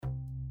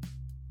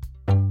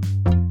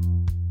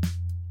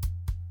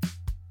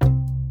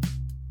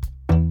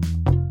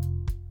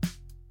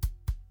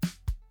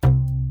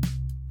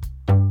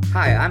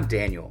Hi, I'm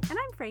Daniel, And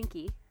I'm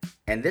Frankie.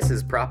 and this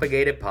is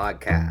Propagated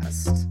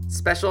Podcast,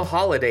 Special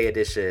Holiday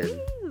Edition.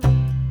 Woo!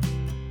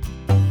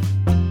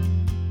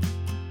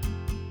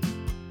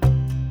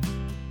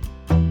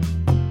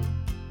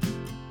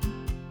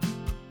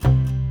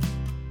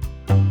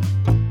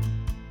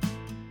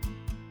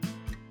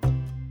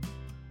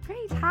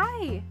 Great.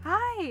 Hi.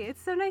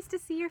 It's so nice to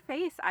see your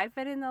face. I've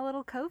been in the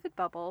little COVID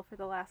bubble for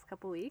the last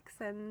couple weeks,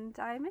 and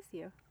I miss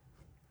you.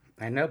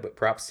 I know, but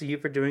props to you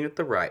for doing it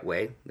the right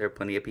way. There are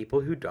plenty of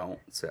people who don't,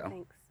 so.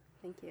 Thanks.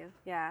 Thank you.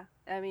 Yeah.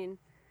 I mean,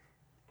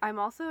 I'm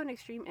also an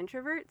extreme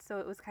introvert, so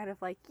it was kind of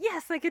like,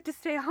 yes, I get to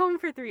stay home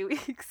for 3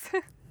 weeks.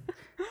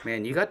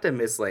 Man, you got to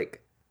miss,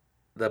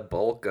 the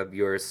bulk of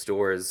your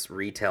store's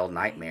retail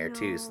nightmare,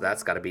 too, so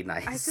that's got to be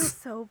nice. I feel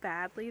so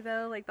badly,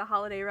 though, like the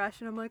holiday rush,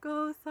 and I'm like,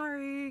 oh,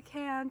 sorry,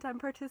 can't. I'm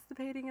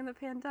participating in the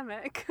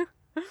pandemic.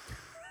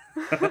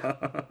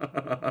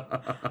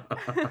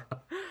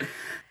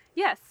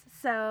 Yes,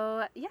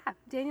 so, yeah,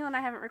 Daniel and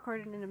I haven't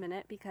recorded in a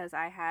minute because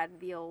I had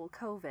the old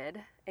COVID,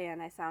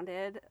 and I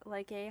sounded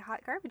like a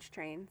hot garbage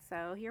train,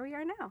 so here we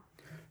are now.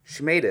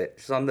 She made it.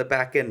 She's on the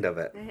back end of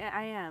it.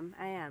 I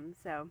am,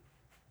 so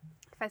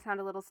if I sound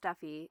a little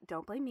stuffy,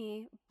 don't blame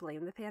me,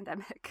 blame the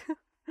pandemic.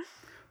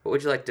 What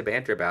would you like to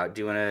banter about?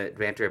 Do you want to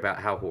banter about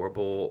how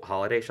horrible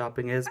holiday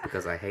shopping is?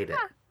 Because I hate it.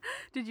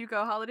 Did you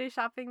go holiday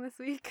shopping this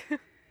week?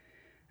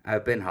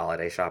 I've been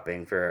holiday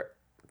shopping for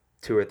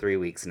 2 or 3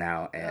 weeks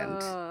now,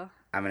 and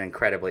I'm an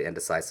incredibly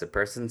indecisive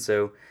person,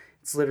 so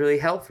it's literally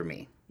hell for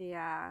me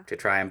Yeah. to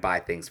try and buy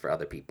things for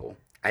other people.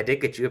 I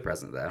did get you a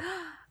present, though.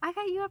 I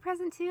got you a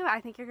present too. I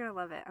think you're going to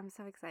love it. I'm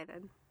so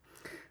excited.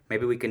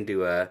 Maybe we can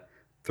do a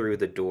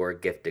through-the-door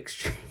gift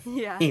exchange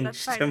Yeah,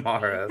 that's fine.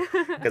 tomorrow,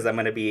 because I'm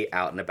going to be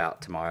out and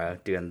about tomorrow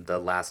doing the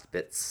last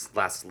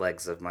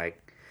legs of my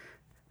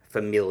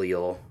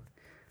familial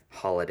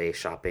holiday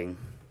shopping,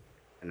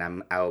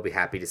 and I will be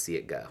happy to see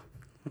it go.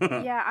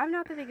 Yeah, I'm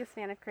not the biggest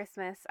fan of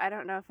Christmas. I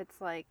don't know if it's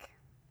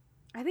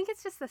I think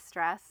it's just the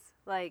stress.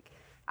 I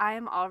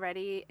am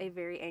already a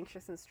very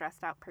anxious and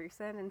stressed out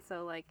person, and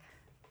so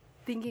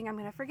thinking I'm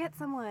going to forget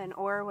someone,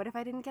 or what if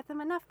I didn't get them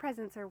enough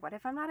presents, or what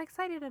if I'm not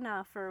excited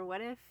enough, or what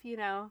if,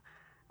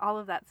 all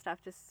of that stuff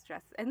just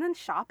stress. And then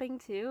shopping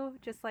too,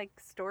 just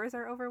stores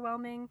are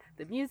overwhelming,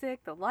 the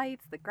music, the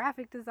lights, the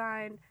graphic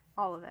design,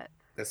 all of it.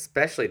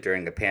 Especially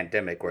during a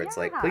pandemic where it's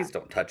like, Yeah. please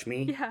don't touch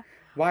me. Yeah.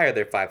 Why are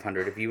there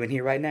 500 of you in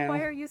here right now?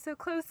 Why are you so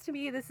close to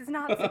me? This is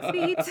not 6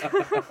 feet.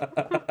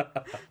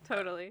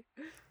 Totally.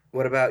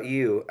 What about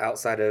you,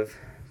 outside of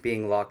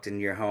being locked in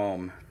your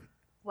home?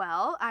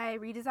 Well, I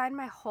redesigned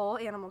my whole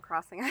Animal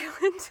Crossing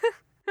island.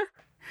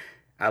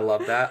 I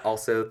love that.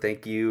 Also,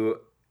 thank you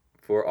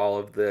for all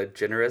of the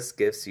generous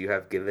gifts you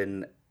have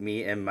given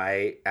me and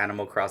my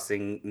Animal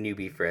Crossing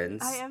newbie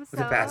friends I am the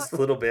so past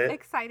little bit.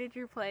 excited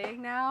you're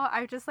playing now.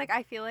 I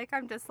feel like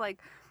I'm just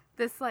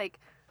this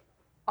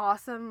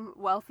awesome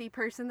wealthy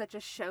person that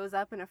just shows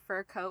up in a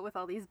fur coat with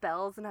all these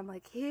bells, and I'm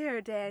like,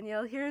 here,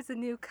 Daniel, here's a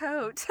new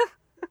coat.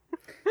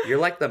 You're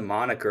like the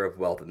moniker of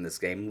wealth in this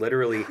game.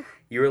 Literally,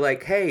 you were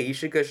like, hey, you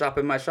should go shop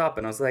in my shop.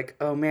 And I was like,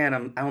 oh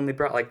man, I only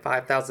brought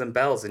 5,000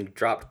 bells, and you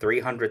dropped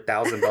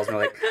 300,000 bells. And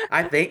you're like,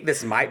 I think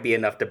this might be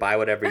enough to buy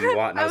whatever you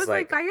want. And I was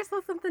like, buy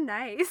yourself something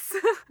nice.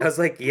 I was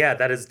like, yeah,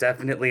 that is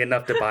definitely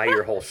enough to buy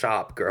your whole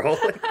shop, girl.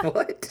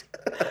 What?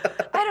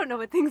 I don't know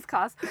what things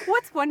cost.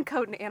 What's one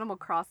coat in Animal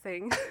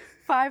Crossing?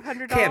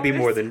 $500? Can't be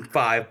more than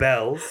 5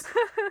 bells.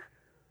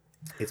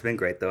 It's been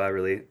great though.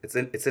 It's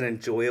an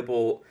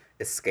enjoyable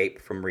escape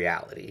from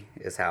reality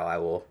is how I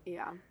will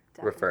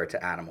refer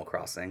to Animal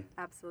Crossing.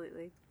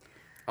 Absolutely.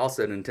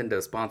 Also,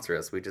 Nintendo sponsor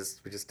us. We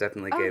just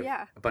definitely gave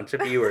yeah. a bunch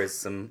of viewers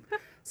some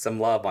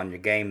love on your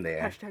game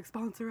there. Hashtag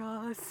sponsor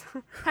us.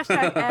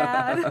 Hashtag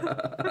ad.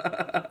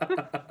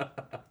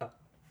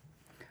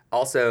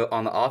 Also,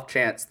 on the off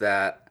chance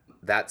that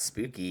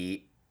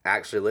Spooky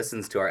actually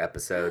listens to our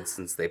episodes,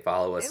 since they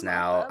follow us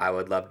now, I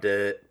would love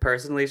to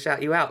personally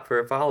shout you out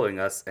for following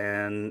us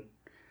and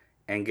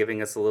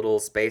giving us a little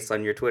space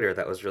on your Twitter.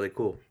 That was really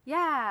cool.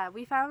 Yeah,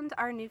 we found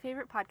our new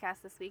favorite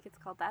podcast this week. It's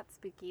called That's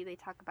Spooky. They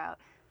talk about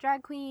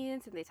drag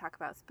queens, and they talk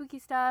about spooky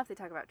stuff. They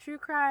talk about true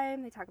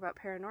crime. They talk about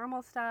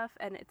paranormal stuff.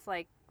 And it's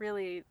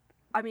really,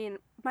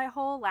 my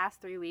whole last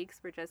 3 weeks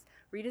were just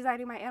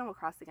redesigning my Animal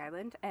Crossing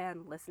island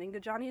and listening to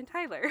Johnny and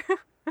Tyler.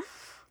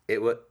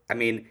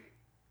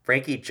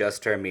 Frankie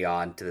just turned me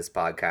on to this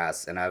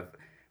podcast, and I've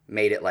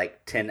made it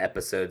 10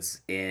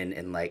 episodes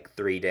in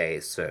 3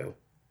 days. So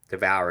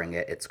devouring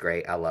it. It's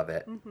great. I love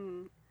it.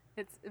 Mm-hmm.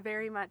 It's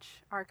very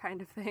much our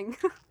kind of thing.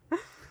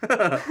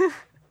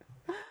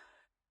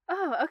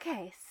 Oh,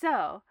 okay.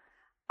 So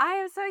I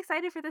am so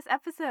excited for this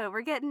episode.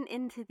 We're getting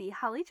into the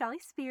holly jolly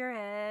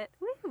spirit.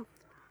 Woo!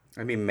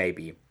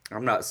 Maybe.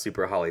 I'm not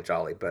super holly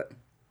jolly, but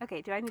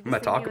Okay, do I need to I'm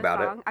gonna sing talk you a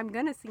about it. song? I'm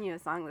going to sing you a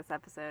song this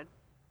episode.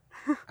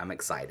 I'm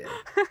excited.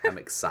 I'm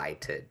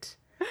excited.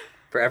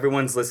 For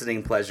everyone's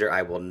listening pleasure,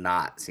 I will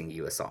not sing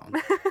you a song.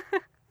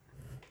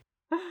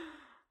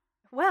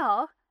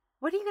 Well,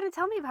 what are you going to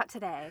tell me about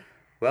today?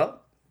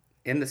 Well,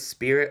 in the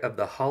spirit of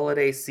the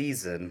holiday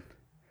season,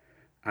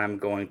 I'm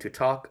going to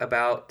talk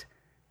about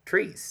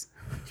trees.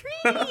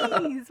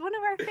 Trees! One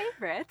of our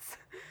favorites.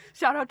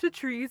 Shout out to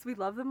trees. We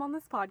love them on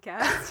this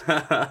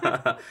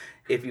podcast.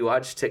 If you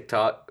watch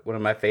TikTok, one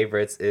of my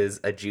favorites is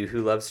a Jew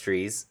who loves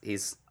trees.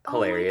 He's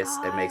hilarious.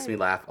 It makes me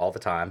laugh all the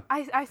time.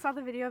 I saw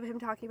the video of him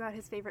talking about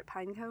his favorite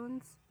pine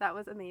cones. That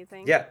was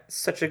amazing. Yeah,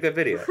 such a good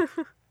video.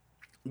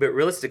 But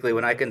realistically,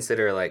 when I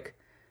consider like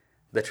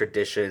the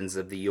traditions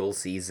of the Yule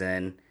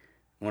season,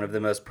 one of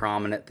the most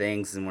prominent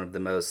things and one of the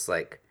most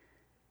like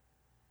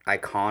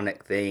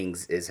iconic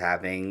things is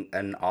having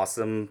an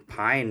awesome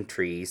pine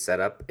tree set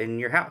up in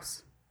your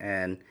house.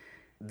 And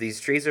these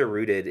trees are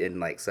rooted in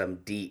like some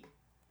deep,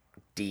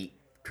 deep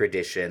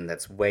tradition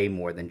that's way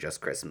more than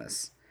just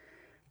Christmas.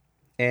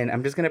 And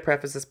I'm just going to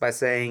preface this by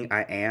saying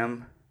I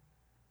am,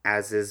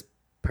 as is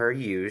per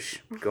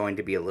usual, going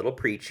to be a little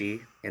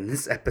preachy in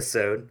this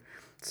episode.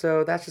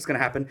 So that's just going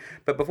to happen.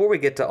 But before we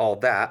get to all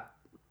that,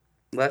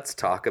 let's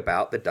talk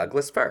about the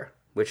Douglas fir,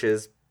 which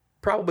is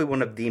probably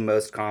one of the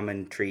most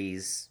common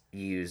trees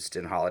used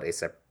in holiday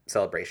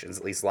celebrations,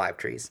 at least live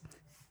trees.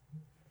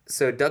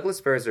 So Douglas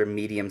firs are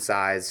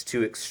medium-sized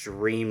to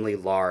extremely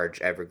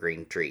large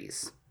evergreen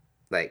trees.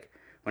 Like,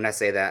 when I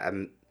say that,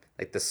 I'm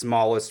like the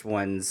smallest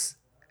ones,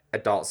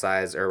 adult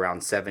size, are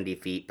around 70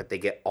 feet, but they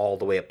get all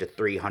the way up to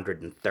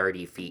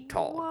 330 feet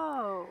tall.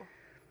 Whoa.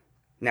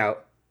 Now,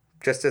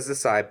 just as a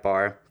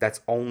sidebar,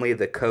 that's only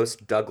the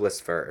coast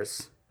Douglas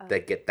firs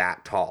that get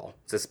that tall.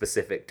 It's a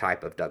specific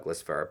type of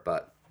Douglas fir,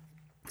 but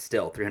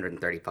still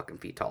 330 fucking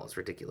feet tall is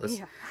ridiculous.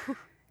 Yeah.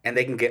 And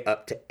they can get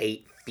up to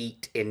 8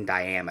 feet in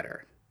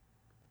diameter,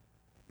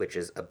 which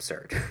is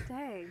absurd.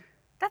 Dang.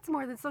 That's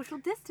more than social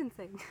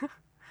distancing.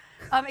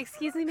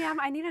 Excuse me, ma'am.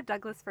 I need a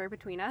Douglas fir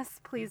between us.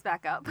 Please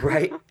back up.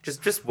 Right?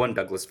 Just one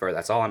Douglas fir.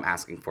 That's all I'm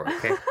asking for,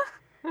 okay?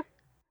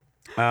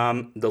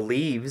 The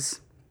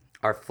leaves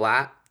are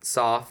flat,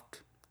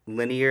 soft,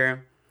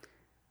 linear,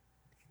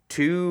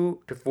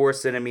 2 to 4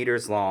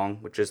 centimeters long,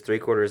 which is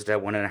 3/4 to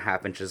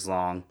 1.5 inches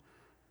long.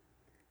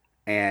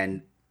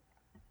 And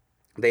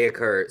they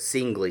occur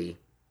singly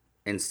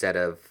instead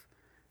of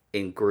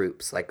in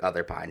groups like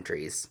other pine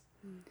trees.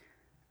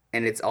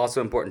 And it's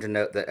also important to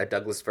note that a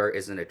Douglas fir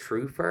isn't a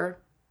true fir.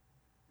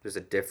 There's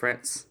a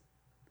difference.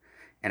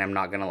 And I'm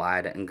not going to lie,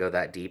 I didn't go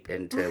that deep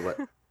into what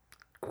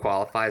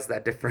qualifies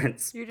that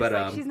difference. You're just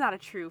like, she's not a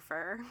true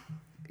fir.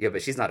 Yeah,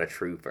 but she's not a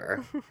true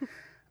fir.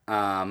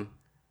 And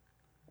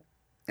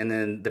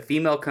then the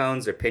female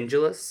cones are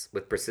pendulous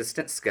with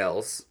persistent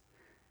scales,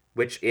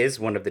 which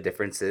is one of the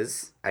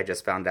differences I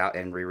just found out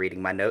in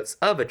rereading my notes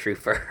of a true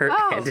fir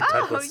and a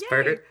Douglas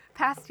fir.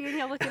 Past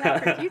Daniel looking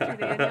out for future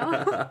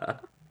Daniel.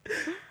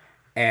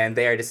 And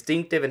they are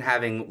distinctive in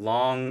having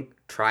long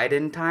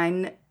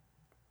tridentine,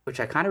 which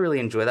I kind of really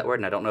enjoy that word,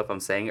 and I don't know if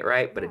I'm saying it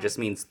right, but it just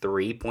means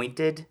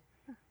 3-pointed.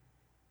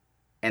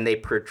 And they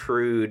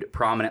protrude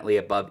prominently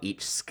above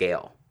each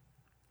scale.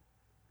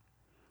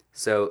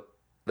 So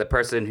the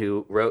person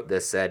who wrote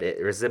this said it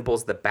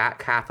resembles the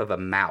back half of a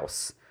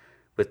mouse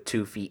with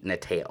 2 feet and a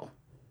tail.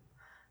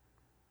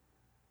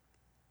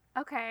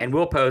 Okay. And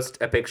we'll post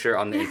a picture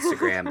on the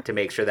Instagram to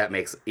make sure that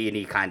makes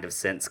any kind of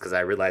sense, because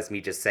I realize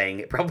me just saying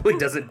it probably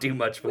doesn't do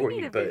much for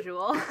we need you. A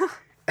visual.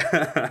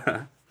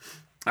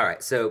 All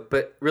right, so,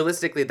 but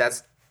realistically,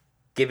 that's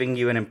giving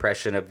you an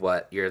impression of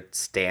what your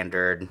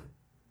standard,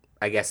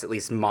 I guess at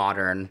least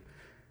modern,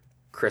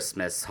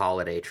 Christmas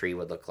holiday tree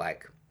would look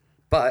like.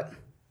 But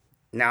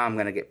now I'm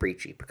going to get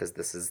preachy, because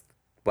this is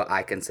what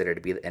I consider to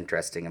be the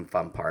interesting and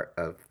fun part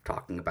of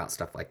talking about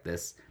stuff like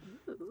this.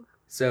 Ooh.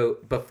 So,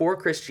 before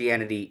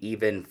Christianity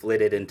even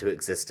flitted into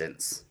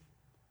existence,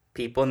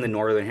 people in the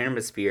Northern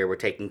Hemisphere were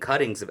taking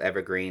cuttings of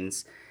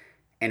evergreens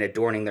and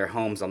adorning their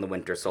homes on the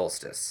winter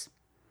solstice.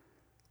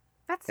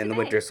 That's And today. the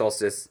winter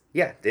solstice,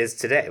 yeah, it is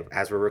today,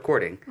 as we're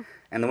recording.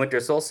 And the winter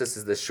solstice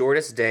is the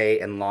shortest day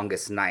and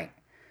longest night.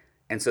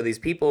 And so these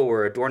people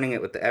were adorning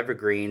it with the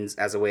evergreens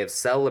as a way of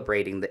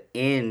celebrating the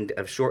end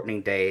of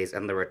shortening days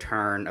and the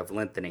return of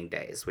lengthening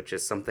days, which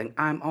is something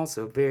I'm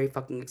also very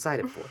fucking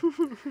excited for.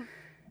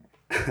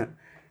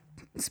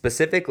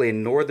 Specifically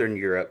in Northern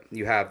Europe,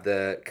 you have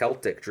the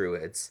Celtic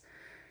Druids,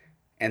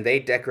 and they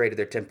decorated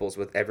their temples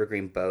with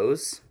evergreen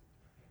boughs.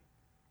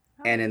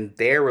 Oh. And in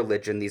their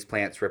religion, these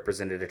plants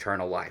represented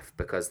eternal life,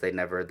 because they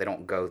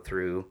don't go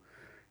through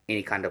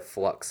any kind of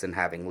flux and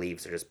having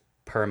leaves. They're just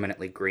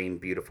permanently green,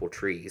 beautiful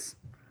trees.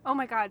 Oh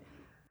my god.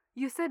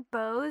 You said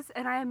bows,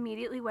 and I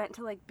immediately went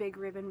to like big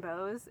ribbon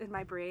bows in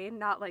my brain,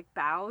 not like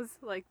bows,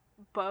 like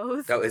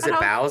bows. Oh, is it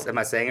bows? Am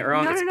I saying it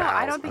wrong? No, it's no, bows.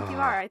 I don't think you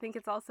are. I think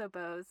it's also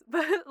bows.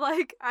 But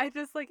like, I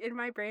just like in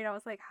my brain, I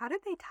was like, how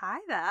did they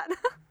tie that?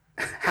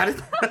 How did?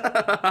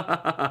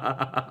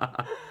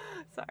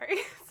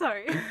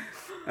 Sorry.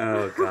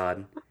 Oh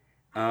God.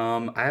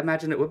 I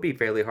imagine it would be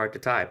fairly hard to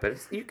tie, but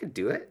you could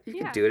do it.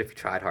 You could do it if you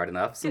tried hard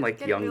enough. Some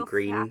like young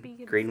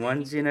green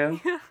ones, you know.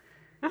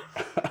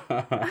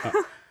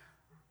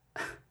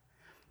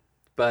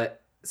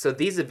 But so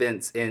these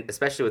events,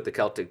 especially with the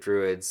Celtic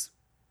Druids,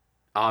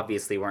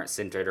 obviously weren't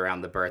centered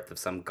around the birth of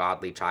some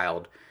godly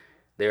child.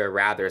 They were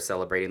rather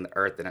celebrating the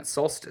earth and its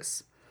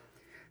solstice.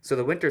 So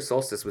the winter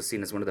solstice was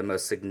seen as one of the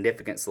most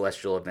significant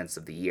celestial events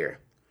of the year.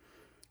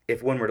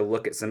 If one were to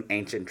look at some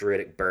ancient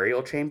Druidic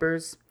burial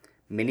chambers,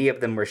 many of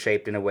them were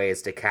shaped in a way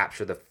as to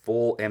capture the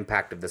full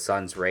impact of the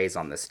sun's rays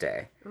on this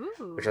day,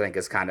 Ooh. which I think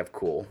is kind of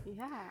cool.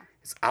 Yeah.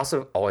 I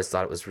also always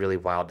thought it was really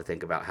wild to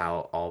think about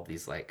how all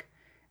these like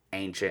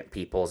ancient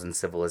peoples and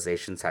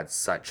civilizations had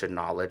such a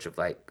knowledge of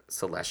like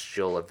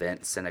celestial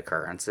events and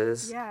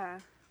occurrences. Yeah.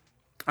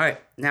 All right,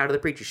 now to the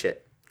preachy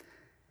shit.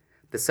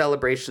 The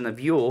celebration of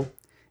Yule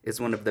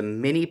is one of the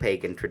many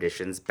pagan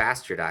traditions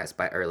bastardized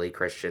by early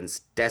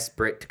Christians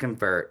desperate to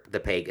convert the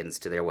pagans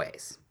to their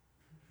ways.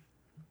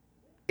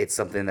 It's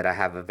something that I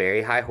have a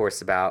very high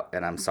horse about,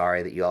 and I'm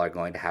sorry that you all are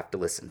going to have to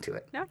listen to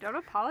it. No, don't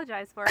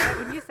apologize for it.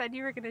 When you said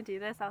you were going to do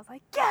this, I was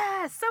like,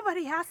 yes,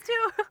 somebody has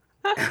to.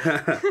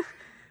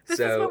 This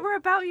is what we're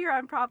about here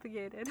on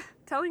Propagated,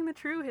 telling the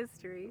true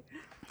history.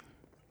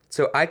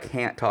 So I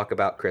can't talk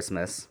about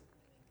Christmas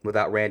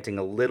without ranting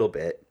a little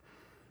bit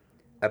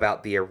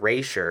about the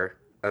erasure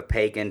of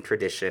pagan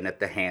tradition at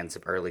the hands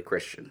of early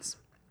Christians.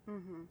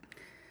 Mm-hmm.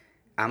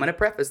 I'm going to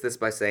preface this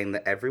by saying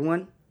that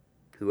everyone,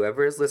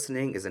 whoever is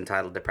listening, is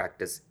entitled to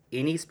practice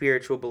any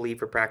spiritual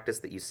belief or practice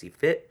that you see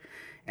fit,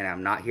 and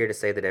I'm not here to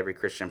say that every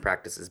Christian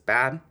practice is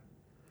bad.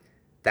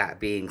 That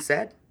being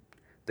said,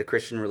 the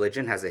Christian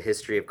religion has a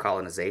history of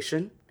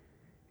colonization,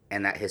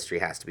 and that history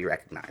has to be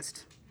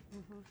recognized.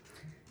 Mm-hmm.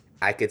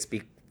 I could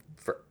speak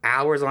for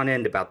hours on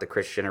end about the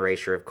Christian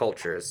erasure of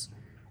cultures,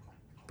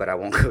 but I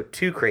won't go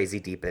too crazy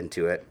deep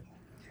into it.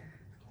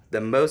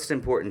 The most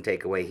important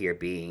takeaway here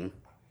being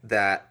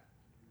that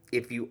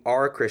if you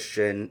are a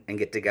Christian and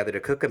get together to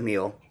cook a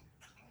meal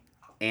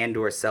and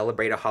or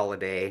celebrate a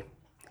holiday,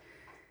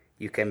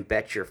 you can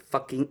bet your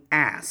fucking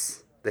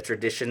ass the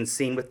traditions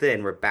seen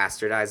within were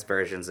bastardized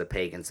versions of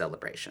pagan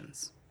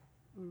celebrations.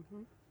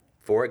 Mm-hmm.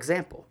 For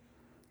example,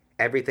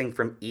 everything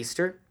from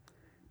Easter,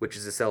 which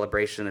is a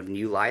celebration of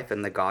new life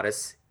and the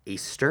goddess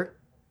Easter,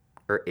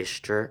 or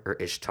Ishtar, or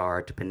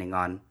Ishtar, depending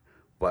on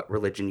what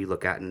religion you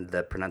look at and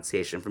the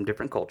pronunciation from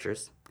different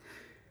cultures,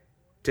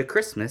 to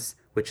Christmas,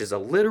 which is a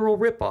literal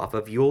ripoff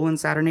of Yule and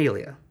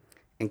Saturnalia.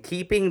 And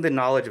keeping the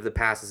knowledge of the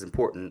past is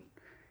important,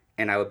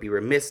 and I would be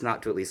remiss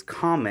not to at least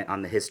comment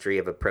on the history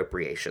of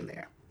appropriation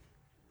there.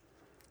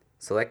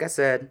 So like I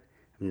said,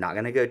 I'm not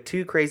going to go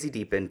too crazy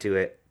deep into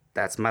it.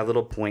 That's my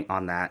little point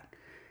on that.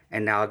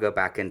 And now I'll go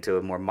back into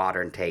a more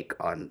modern take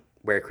on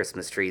where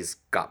Christmas trees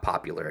got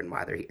popular and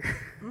why they're here.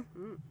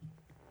 Mm-hmm.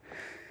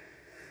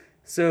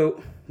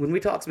 So when we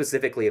talk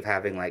specifically of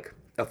having like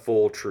a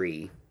full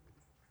tree,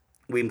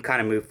 we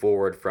kind of move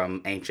forward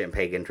from ancient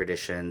pagan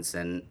traditions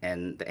and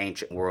the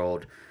ancient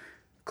world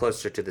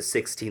closer to the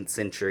 16th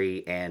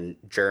century and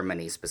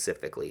Germany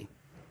specifically.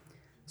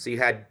 So you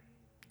had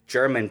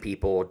German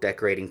people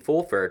decorating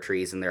full fir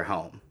trees in their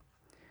home.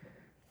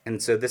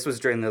 And so this was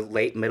during the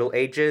late Middle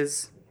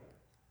Ages.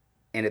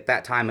 And at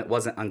that time, it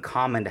wasn't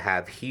uncommon to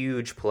have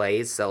huge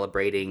plays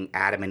celebrating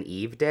Adam and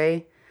Eve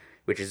Day,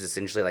 which is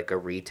essentially like a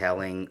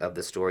retelling of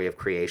the story of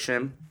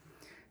creation.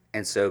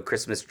 And so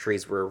Christmas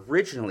trees were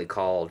originally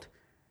called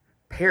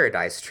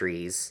paradise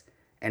trees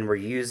and were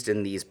used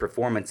in these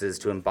performances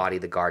to embody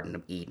the Garden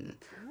of Eden.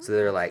 So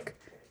they're like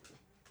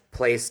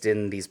placed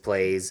in these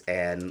plays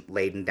and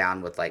laden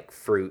down with like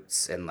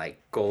fruits and like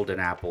golden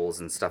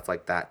apples and stuff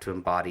like that to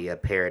embody a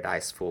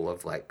paradise full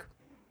of like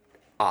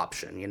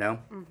option, you know?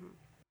 Mm-hmm.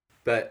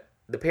 But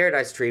the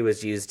paradise tree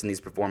was used in these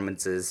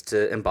performances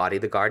to embody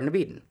the Garden of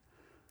Eden.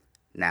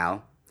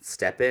 Now,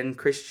 step in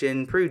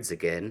Christian prudes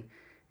again,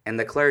 and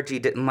the clergy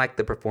didn't like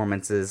the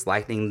performances,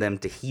 likening them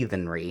to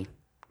heathenry.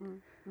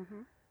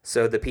 Mm-hmm.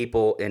 So the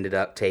people ended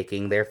up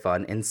taking their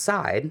fun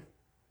inside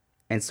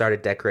and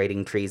started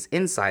decorating trees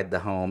inside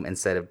the home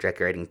instead of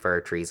decorating fir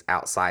trees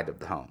outside of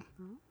the home.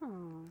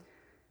 Oh.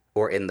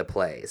 Or in the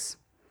plays.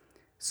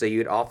 So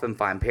you'd often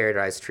find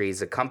paradise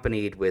trees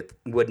accompanied with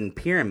wooden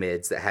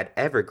pyramids that had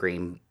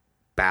evergreen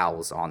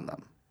boughs on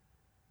them.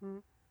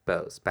 Mm.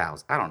 Boughs.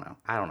 I don't know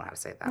how to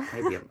say that.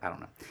 Maybe, I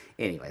don't know.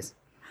 Anyways.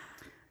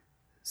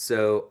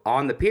 So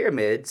on the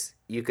pyramids,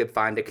 you could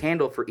find a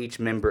candle for each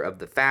member of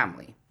the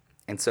family.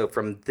 And so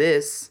from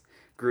this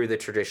grew the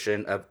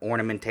tradition of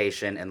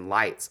ornamentation and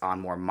lights on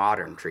more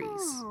modern trees.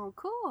 Oh,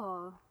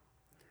 cool.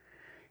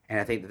 And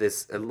I think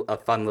this a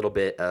fun little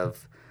bit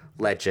of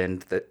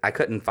legend that I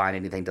couldn't find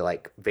anything to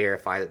like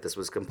verify that this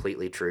was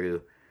completely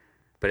true,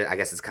 but I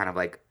guess it's kind of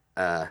like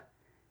a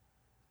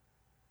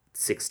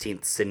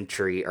 16th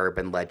century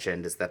urban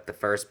legend is that the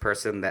first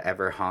person that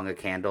ever hung a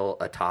candle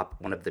atop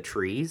one of the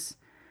trees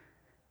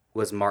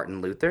was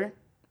Martin Luther,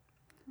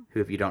 who,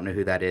 if you don't know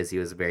who that is, he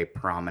was a very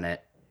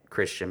prominent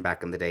Christian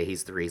back in the day.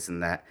 He's the reason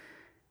that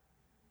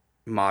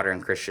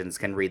modern Christians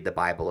can read the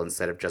Bible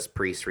instead of just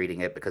priests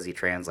reading it, because he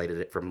translated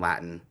it from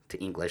Latin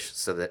to English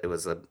so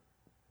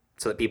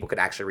that people could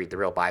actually read the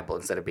real Bible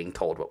instead of being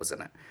told what was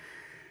in it.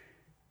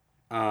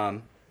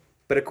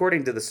 But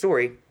according to the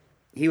story,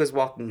 he was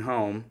walking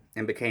home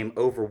and became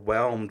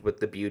overwhelmed with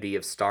the beauty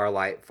of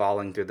starlight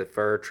falling through the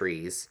fir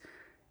trees,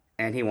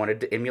 and he wanted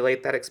to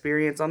emulate that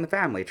experience on the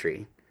family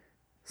tree.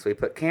 So we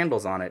put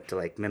candles on it to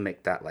like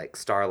mimic that like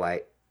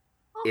starlight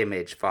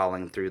image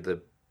falling through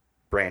the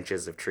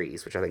branches of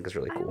trees, which I think is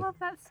really cool. I love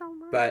that so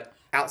much. But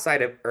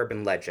outside of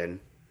urban legend,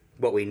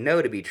 what we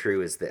know to be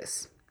true is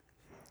this.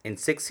 In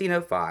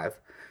 1605,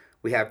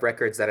 we have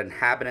records that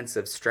inhabitants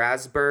of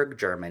Strasbourg,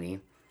 Germany,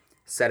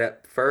 set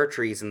up fir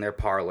trees in their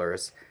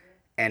parlors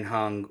and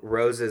hung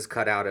roses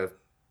cut out of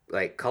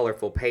like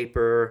colorful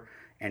paper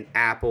and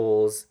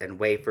apples and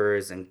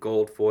wafers and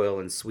gold foil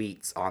and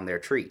sweets on their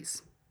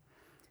trees.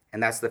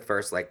 And that's the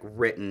first like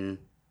written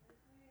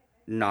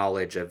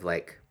knowledge of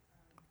like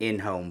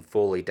in-home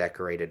fully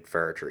decorated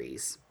fir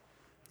trees.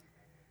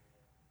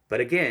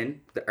 But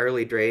again, the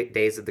early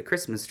days of the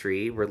Christmas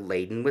tree were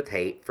laden with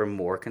hate from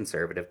more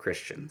conservative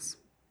Christians.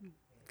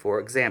 For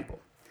example,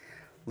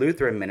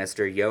 Lutheran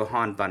minister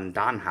Johann von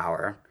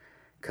Donauer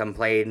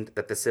complained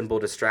that the symbol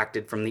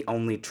distracted from the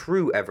only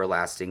true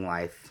everlasting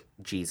life,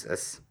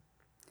 Jesus.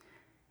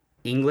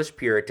 English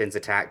Puritans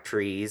attacked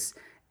trees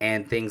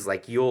and things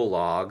like Yule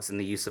logs and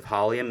the use of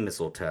holly and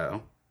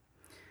mistletoe.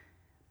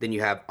 Then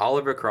you have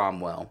Oliver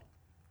Cromwell,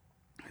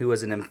 who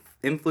was an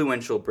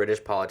influential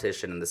British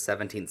politician in the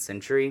 17th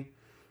century.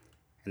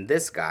 And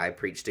this guy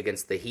preached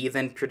against the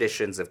heathen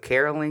traditions of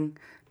caroling,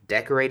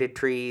 decorated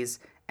trees,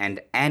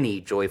 and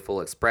any joyful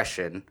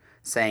expression,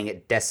 saying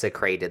it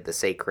desecrated the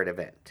sacred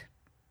event.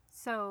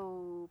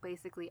 So,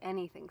 basically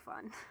anything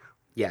fun.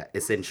 Yeah,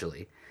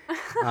 essentially.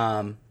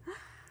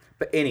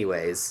 But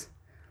anyways,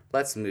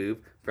 let's move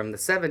from the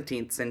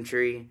 17th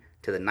century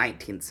to the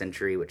 19th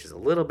century, which is a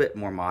little bit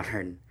more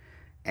modern,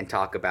 and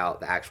talk about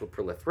the actual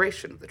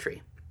proliferation of the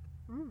tree.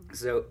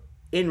 So,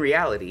 in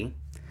reality,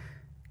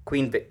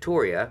 Queen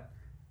Victoria,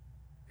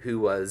 who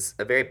was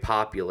a very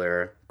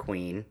popular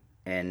queen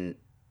in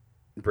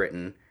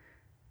Britain,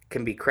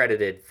 can be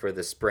credited for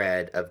the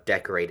spread of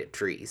decorated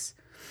trees.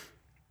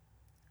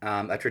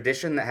 A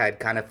tradition that had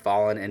kind of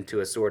fallen into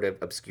a sort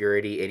of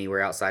obscurity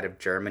anywhere outside of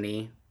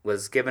Germany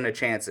was given a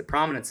chance at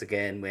prominence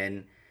again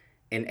when,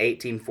 in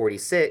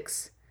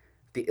 1846,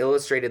 the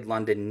Illustrated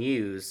London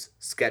News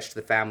sketched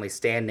the family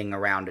standing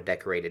around a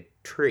decorated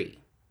tree.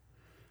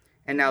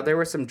 And now there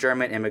were some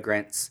German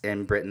immigrants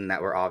in Britain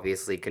that were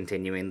obviously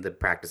continuing the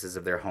practices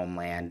of their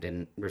homeland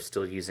and were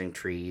still using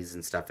trees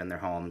and stuff in their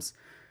homes.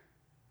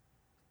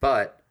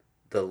 But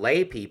the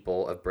lay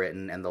people of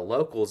Britain and the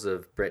locals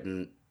of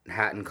Britain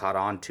hadn't caught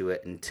on to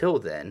it until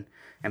then.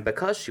 And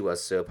because she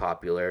was so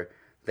popular,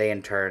 they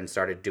in turn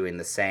started doing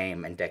the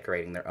same and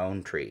decorating their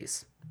own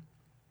trees.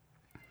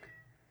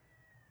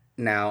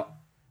 Now,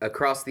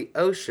 across the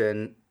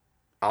ocean,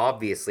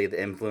 obviously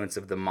the influence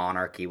of the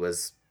monarchy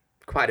was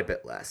quite a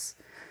bit less.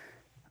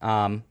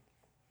 That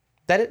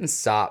didn't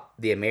stop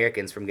the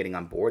Americans from getting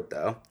on board,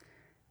 though.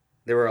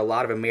 There were a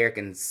lot of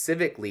American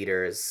civic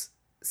leaders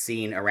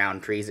seen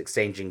around trees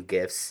exchanging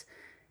gifts,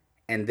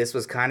 and this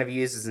was kind of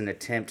used as an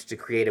attempt to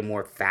create a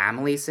more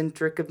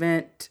family-centric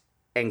event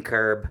and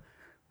curb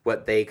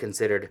what they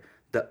considered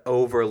the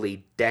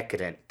overly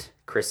decadent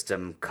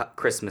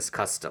Christmas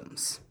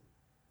customs.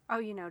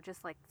 Oh,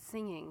 just like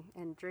singing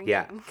and drinking.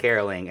 Yeah,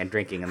 caroling and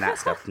drinking and that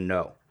stuff,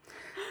 no.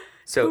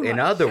 So, in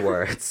other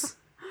words,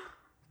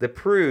 the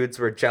prudes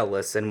were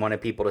jealous and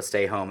wanted people to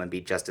stay home and be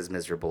just as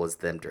miserable as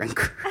them during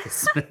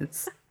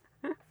Christmas.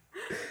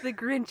 The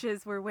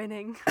Grinches were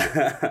winning.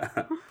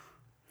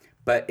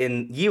 But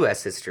in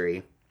U.S.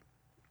 history,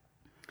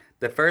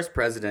 the first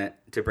president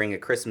to bring a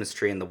Christmas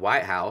tree in the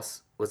White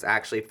House was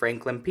actually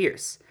Franklin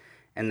Pierce,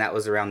 and that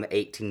was around the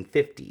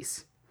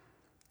 1850s.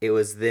 It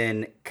was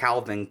then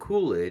Calvin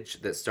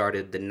Coolidge that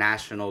started the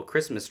National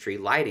Christmas Tree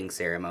Lighting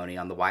Ceremony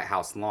on the White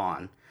House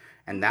lawn,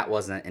 and that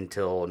wasn't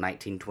until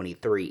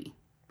 1923.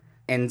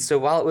 And so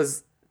while it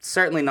was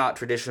certainly not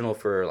traditional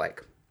for,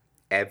 like,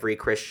 every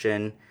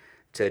Christian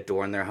to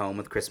adorn their home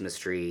with Christmas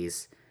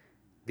trees,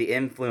 the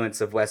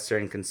influence of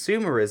Western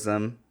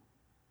consumerism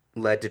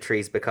led to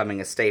trees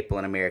becoming a staple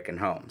in American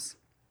homes.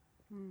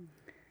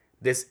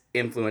 This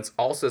influence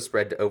also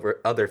spread to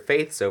other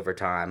faiths over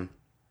time.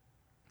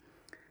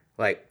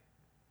 Like,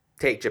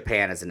 take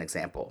Japan as an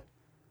example.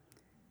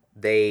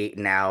 They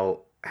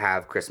now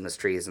have Christmas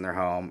trees in their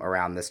home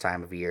around this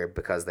time of year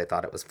because they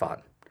thought it was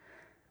fun.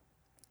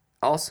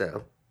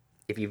 Also,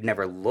 if you've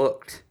never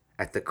looked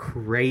at the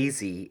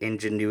crazy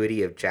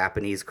ingenuity of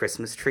Japanese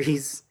Christmas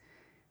trees,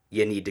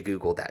 you need to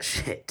Google that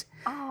shit.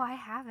 Oh, I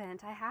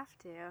haven't. I have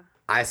to.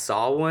 I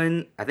saw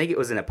one, I think it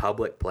was in a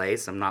public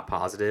place, I'm not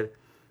positive,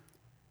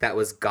 that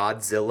was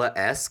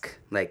Godzilla-esque,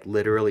 like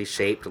literally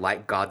shaped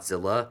like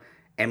Godzilla,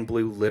 and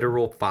blew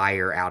literal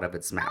fire out of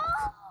its mouth.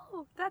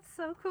 Oh, that's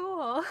so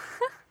cool.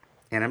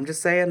 And I'm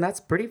just saying, that's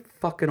pretty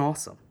fucking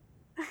awesome.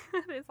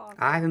 That is awesome.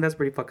 I think that's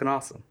pretty fucking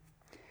awesome.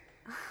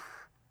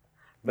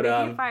 But,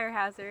 maybe a fire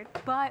hazard,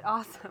 but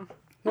awesome.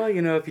 Well,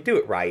 if you do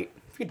it right.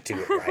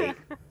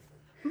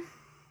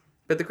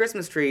 But the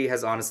Christmas tree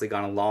has honestly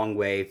gone a long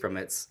way from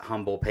its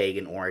humble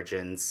pagan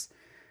origins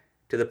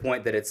to the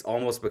point that it's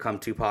almost become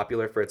too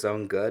popular for its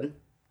own good.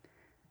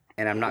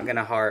 And I'm not going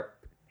to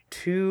harp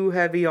too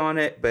heavy on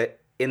it, but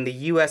in the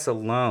U.S.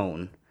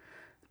 alone,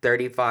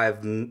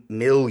 35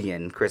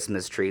 million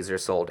Christmas trees are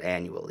sold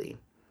annually,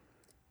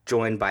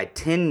 joined by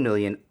 10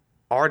 million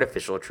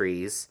artificial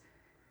trees,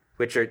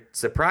 which are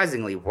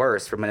surprisingly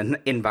worse from an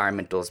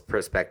environmental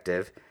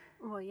perspective.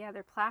 Well, yeah,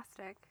 they're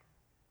plastic.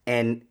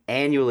 And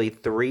annually,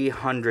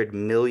 300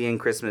 million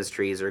Christmas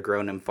trees are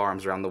grown in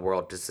farms around the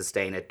world to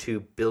sustain a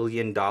 $2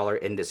 billion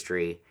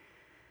industry.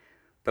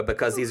 But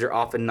because these are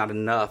often not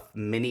enough,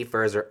 many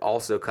firs are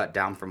also cut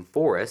down from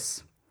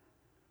forests.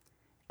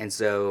 And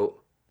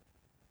so,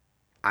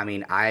 I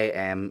mean, I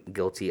am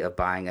guilty of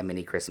buying a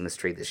mini Christmas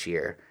tree this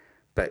year.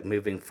 But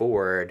moving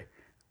forward,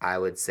 I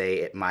would say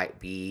it might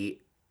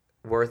be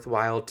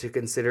worthwhile to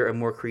consider a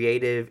more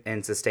creative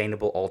and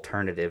sustainable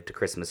alternative to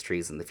Christmas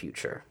trees in the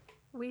future.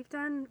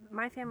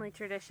 My family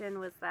tradition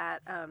was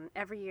that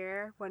every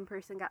year one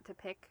person got to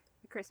pick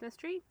a Christmas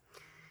tree.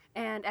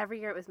 And every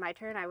year it was my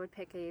turn. I would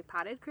pick a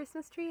potted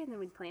Christmas tree and then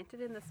we'd plant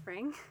it in the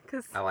spring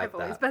because I've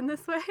always been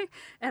this way.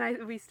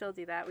 And we still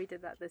do that. We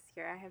did that this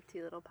year. I have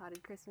 2 little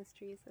potted Christmas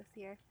trees this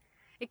year.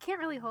 It can't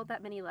really hold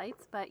that many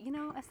lights, but you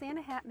know, a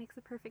Santa hat makes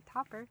a perfect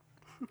topper.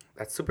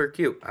 That's super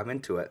cute. I'm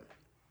into it.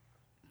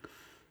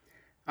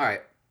 All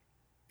right.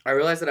 I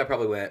realized that I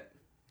probably went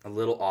a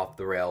little off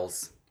the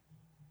rails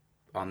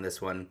on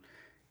this one.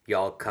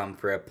 Y'all come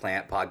for a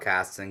plant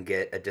podcast and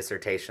get a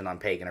dissertation on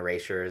pagan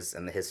erasures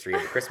and the history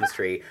of the Christmas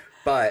tree.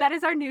 But that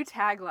is our new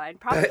tagline,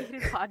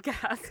 Propagated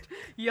Podcast.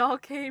 Y'all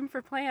came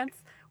for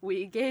plants.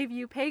 We gave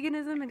you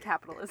paganism and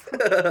capitalism.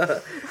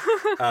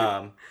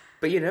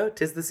 But you know,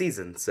 'tis the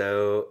season.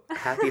 So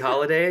happy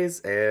holidays,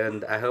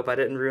 and I hope I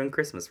didn't ruin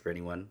Christmas for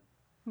anyone.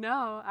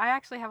 No, I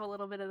actually have a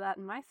little bit of that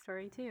in my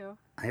story too.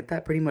 I think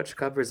that pretty much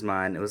covers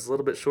mine. It was a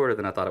little bit shorter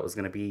than I thought it was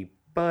going to be,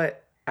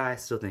 but I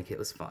still think it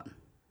was fun.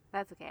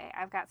 That's okay.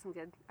 I've got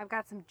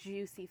some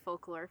juicy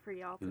folklore for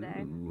y'all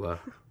today.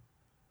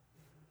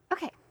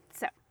 Okay,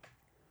 so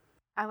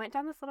I went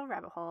down this little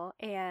rabbit hole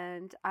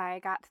and I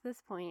got to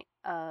this point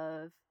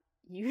of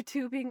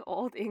YouTubing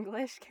old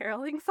English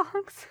caroling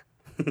songs.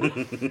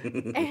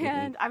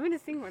 And I'm going to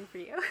sing one for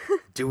you.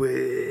 Do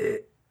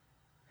it.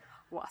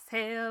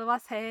 Wassail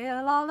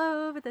all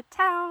over the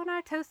town.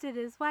 Our toast it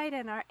is white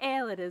and our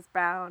ale it is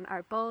brown.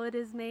 Our bowl it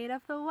is made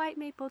of the white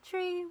maple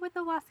tree. With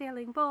the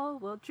wassailing bowl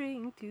we'll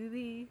drink to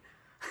thee.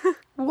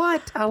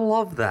 What? I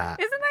love that.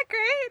 Isn't that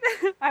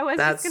great? I was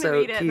just going to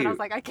read it, but I was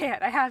like, I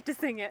can't. I have to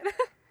sing it.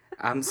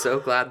 I'm so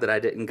glad that I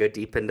didn't go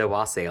deep into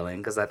wassailing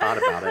because I thought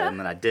about it and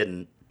then I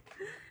didn't.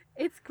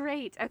 It's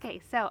great.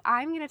 Okay, so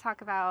I'm going to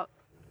talk about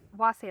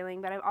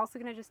wassailing, but I'm also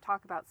going to just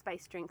talk about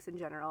spice drinks in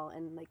general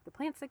and like the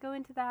plants that go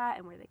into that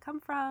and where they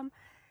come from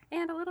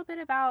and a little bit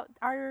about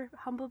our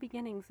humble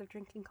beginnings of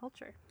drinking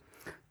culture.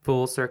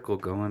 Full circle,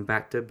 going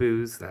back to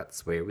booze.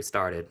 That's where we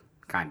started,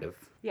 kind of.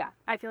 Yeah,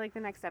 I feel like the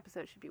next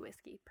episode should be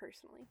whiskey,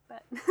 personally,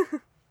 but...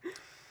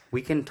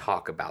 We can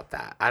talk about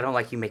that. I don't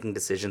like you making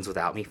decisions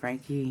without me,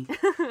 Frankie.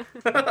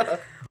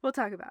 We'll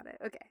talk about it.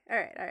 Okay, all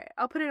right.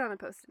 I'll put it on a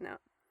Post-it note.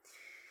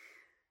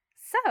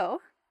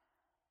 So,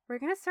 we're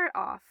going to start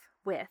off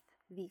with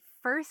the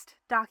first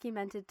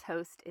documented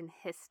toast in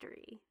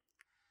history.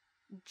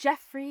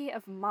 Geoffrey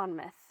of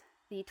Monmouth,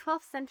 the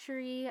 12th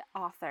century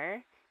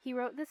author, he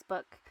wrote this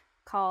book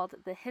called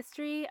The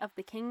History of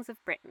the Kings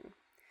of Britain.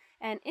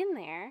 And in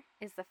there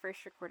is the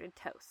first recorded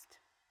toast.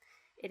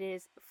 It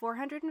is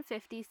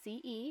 450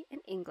 CE in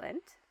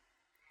England,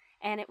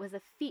 and it was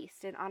a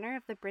feast in honor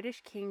of the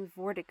British King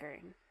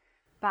Vortigern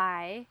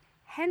by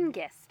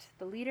Hengist,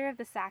 the leader of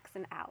the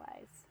Saxon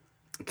allies.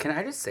 Can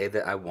I just say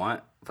that I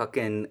want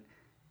fucking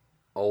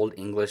old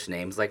English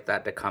names like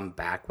that to come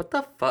back? What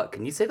the fuck?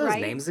 Can you say those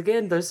names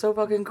again? They're so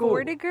fucking cool.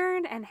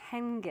 Vortigern and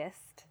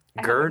Hengist.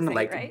 Gurn,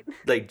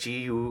 like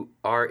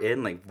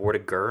G-U-R-N, like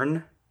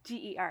Vortigern?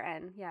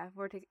 G-E-R-N, yeah,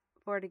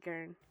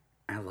 Vortigern.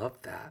 I love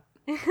that.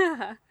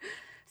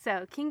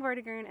 So, King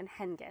Vortigern and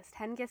Hengist.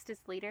 Hengist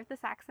is leader of the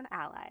Saxon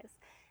allies.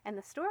 And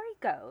the story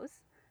goes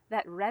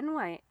that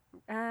Renwine,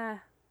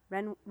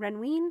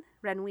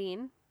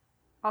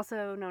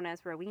 also known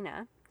as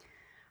Rowena.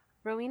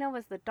 Rowena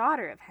was the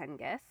daughter of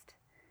Hengist,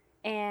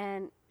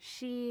 and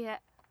she,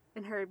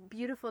 in her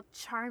beautiful,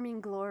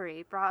 charming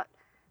glory, brought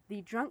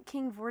the drunk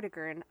King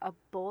Vortigern a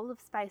bowl of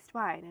spiced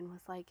wine and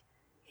was like,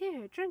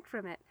 "Here, drink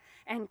from it,"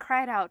 and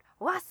cried out,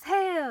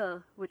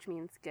 "Wassail," which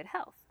means good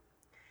health.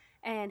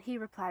 And he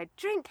replied,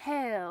 "Drink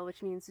hail,"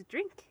 which means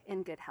drink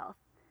in good health.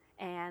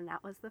 And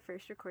that was the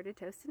first recorded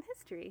toast in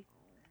history.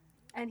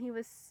 And he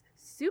was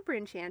super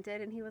enchanted,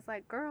 and he was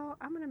like, "Girl,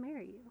 I'm going to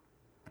marry you."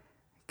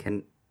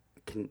 Can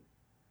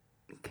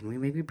we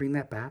maybe bring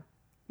that back?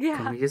 Yeah.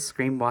 Can we just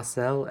scream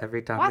wassail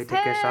every time we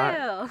take a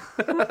shot?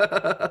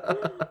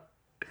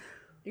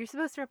 You're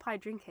supposed to reply,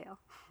 "Drink hail."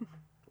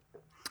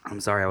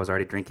 I'm sorry, I was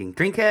already drinking.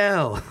 Drink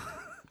hail!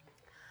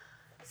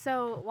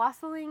 So,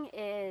 wassailing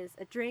is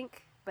a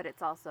drink, but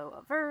it's also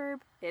a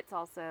verb. It's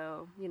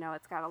also,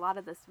 it's got a lot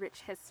of this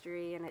rich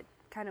history, and it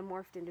kind of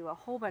morphed into a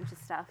whole bunch of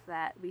stuff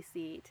that we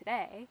see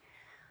today.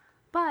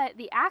 But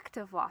the act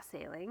of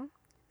wassailing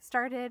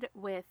started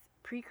with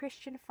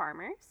pre-Christian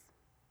farmers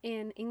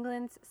in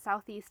England's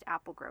southeast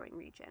apple growing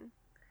region.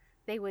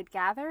 They would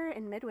gather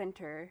in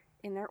midwinter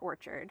in their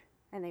orchard,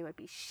 and they would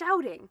be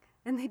shouting,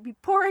 and they'd be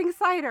pouring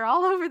cider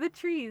all over the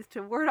trees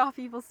to ward off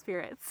evil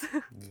spirits.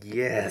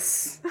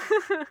 Yes.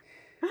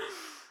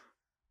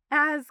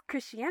 As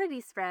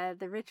Christianity spread,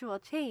 the ritual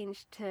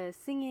changed to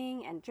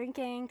singing and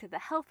drinking to the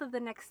health of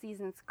the next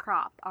season's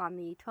crop on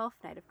the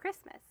 12th night of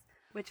Christmas,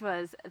 which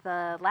was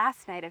the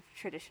last night of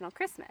traditional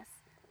Christmas,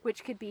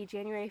 which could be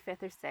January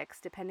 5th or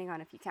 6th, depending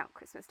on if you count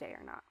Christmas Day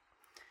or not.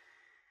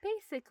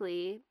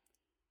 Basically,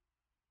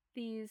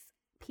 these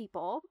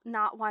people,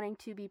 not wanting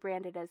to be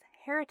branded as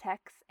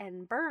heretics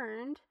and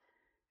burned,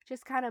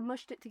 just kind of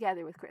mushed it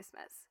together with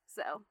Christmas.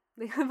 So,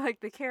 like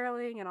the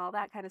caroling and all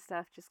that kind of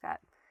stuff just got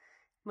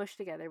mushed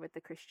together with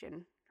the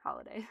Christian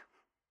holiday.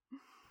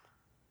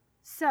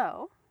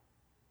 So,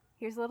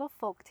 here's a little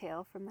folk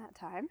tale from that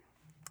time.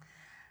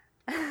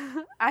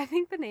 I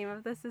think the name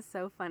of this is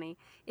so funny.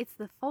 It's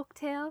the folk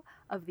tale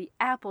of the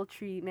Apple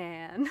Tree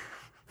Man.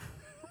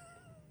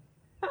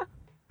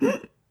 I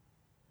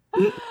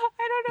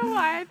don't know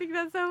why I think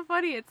that's so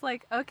funny. It's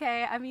like,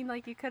 okay, I mean,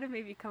 like, you could have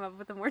maybe come up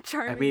with a more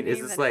charming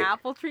name than like,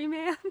 Apple Tree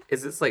Man.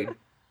 Is this like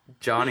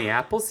Johnny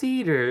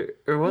Appleseed or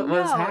what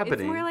was happening?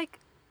 It's more like,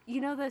 you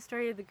know the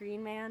story of the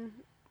Green Man?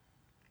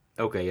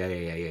 Okay,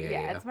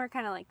 yeah. It's more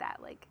kind of like that,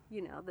 like,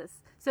 you know, this.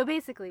 So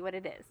basically what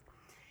it is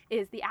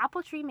the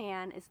Apple Tree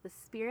Man is the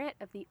spirit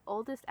of the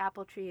oldest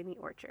apple tree in the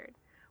orchard,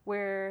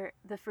 where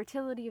the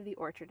fertility of the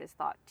orchard is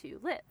thought to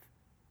live.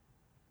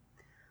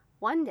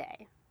 One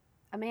day,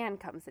 a man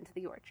comes into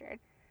the orchard,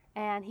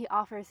 and he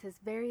offers his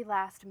very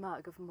last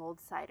mug of mulled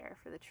cider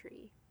for the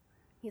tree.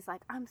 He's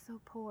like, I'm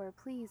so poor,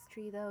 please,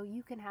 tree, though,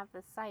 you can have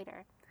this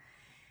cider.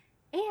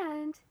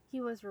 And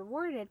he was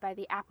rewarded by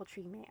the Apple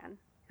Tree Man,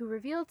 who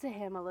revealed to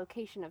him a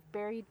location of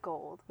buried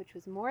gold, which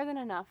was more than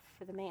enough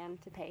for the man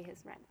to pay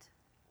his rent.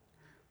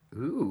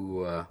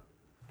 Ooh.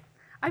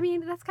 I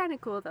mean, that's kind of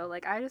cool, though.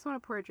 Like, I just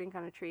want to pour a drink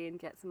on a tree and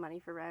get some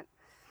money for rent.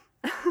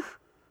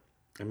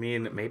 I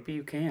mean, maybe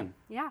you can.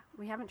 Yeah,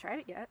 we haven't tried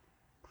it yet.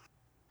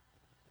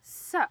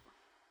 So,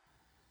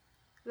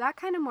 that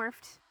kind of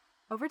morphed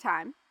over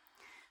time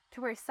to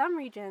where some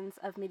regions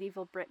of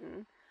medieval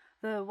Britain,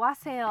 the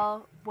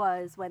wassail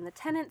was when the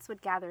tenants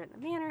would gather in the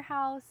manor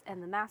house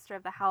and the master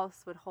of the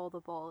house would hold a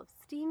bowl of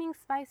steaming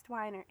spiced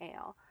wine or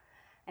ale.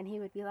 And he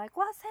would be like,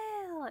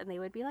 wassail! And they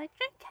would be like,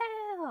 drink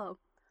ale!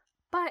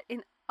 But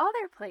in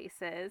other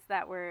places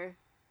that were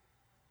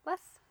less,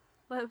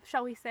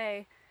 shall we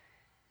say,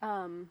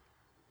 calm,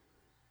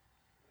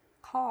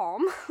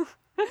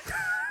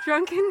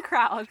 drunken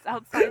crowds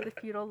outside the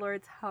feudal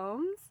lords'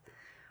 homes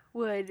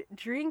would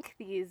drink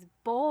these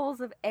bowls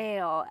of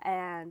ale,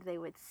 and they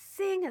would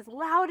sing as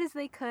loud as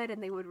they could,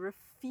 and they would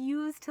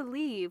refuse to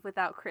leave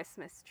without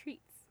Christmas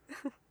treats.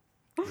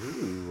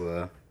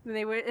 Ooh. And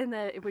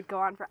it would go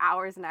on for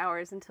hours and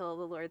hours until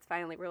the lords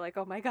finally were like,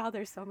 oh my god,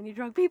 there's so many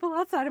drunk people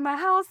outside of my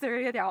house.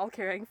 They're all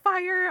carrying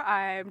fire.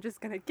 I'm just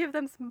going to give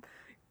them some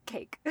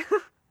cake.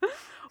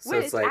 So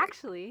it's like,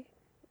 actually...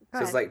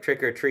 So it's like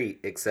trick or treat,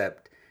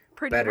 except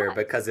Pretty better much.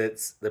 Because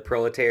it's the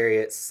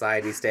proletariat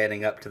society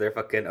standing up to their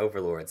fucking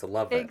overlords. I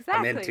love it.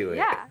 Exactly. I'm into it.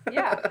 Yeah.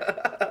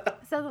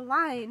 So the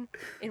line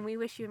in We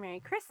Wish You a Merry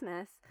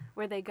Christmas,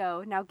 where they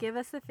go, now give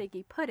us the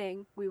figgy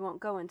pudding, we won't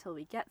go until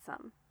we get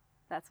some.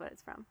 That's what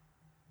it's from.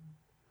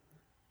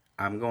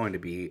 I'm going to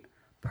be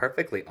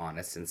perfectly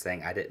honest in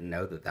saying I didn't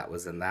know that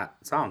was in that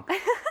song.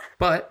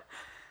 But,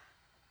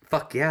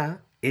 fuck yeah,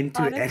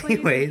 into Honestly, it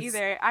anyways. Me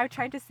either. I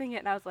tried to sing it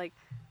and I was like,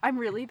 I'm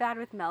really bad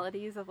with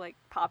melodies of like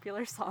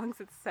popular songs.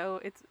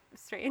 It's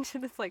strange.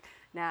 And it's like,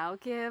 now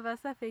give us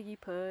a figgy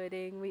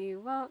pudding. We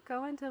won't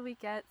go until we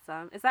get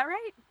some. Is that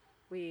right?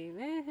 We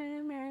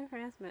Merry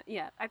Christmas.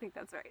 Yeah, I think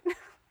that's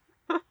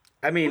right.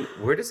 I mean,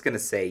 we're just going to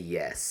say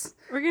yes.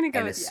 We're going to go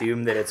and with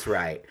assume that it's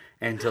right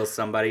until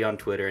somebody on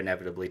Twitter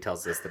inevitably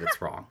tells us that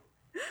it's wrong.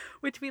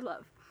 Which we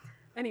love.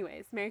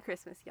 Anyways, Merry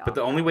Christmas, y'all. But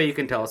the only way you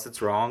can tell us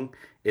it's wrong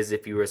is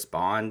if you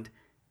respond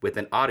with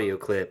an audio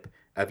clip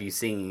of you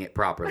singing it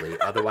properly.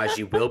 Otherwise,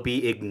 you will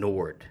be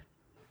ignored.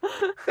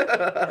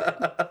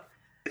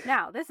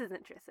 Now, this is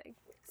interesting.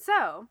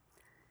 So,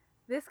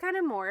 this kind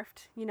of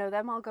morphed,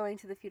 them all going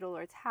to the feudal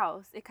lord's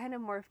house. It kind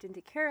of morphed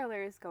into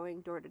carolers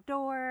going door to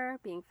door,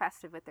 being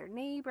festive with their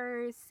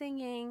neighbors,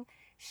 singing,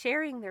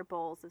 sharing their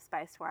bowls of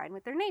spiced wine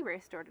with their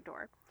neighbors door to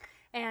door.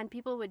 And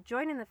people would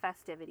join in the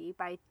festivity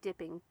by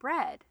dipping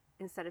bread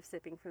instead of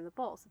sipping from the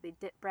bowl. So they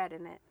dip bread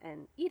in it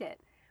and eat it,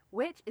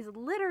 which is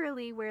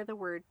literally where the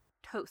word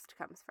toast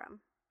comes from.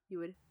 You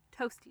would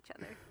toast each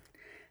other.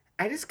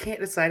 I just can't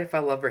decide if I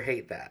love or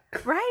hate that.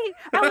 Right?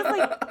 I was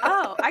like,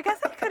 oh, I guess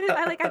I couldn't.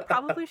 I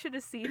probably should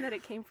have seen that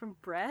it came from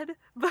bread,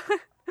 but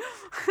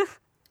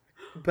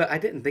but I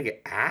didn't think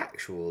it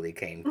actually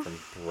came from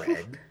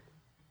bread.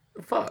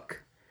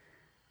 Fuck.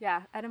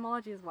 Yeah,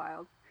 etymology is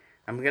wild.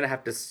 I'm gonna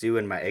have to stew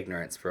in my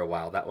ignorance for a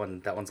while. That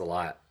one's a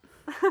lot.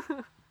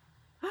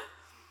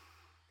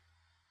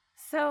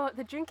 So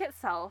the drink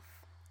itself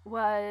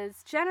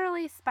was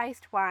generally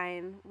spiced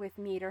wine with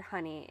mead or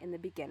honey in the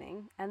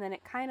beginning, and then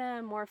it kind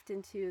of morphed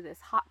into this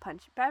hot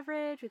punch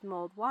beverage with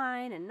mulled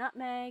wine and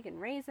nutmeg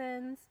and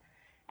raisins,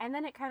 and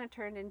then it kind of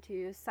turned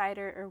into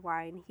cider or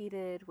wine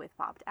heated with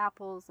popped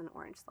apples and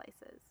orange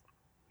slices.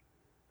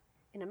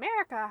 In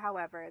America,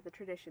 however, the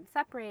tradition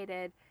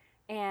separated,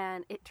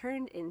 and it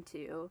turned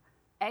into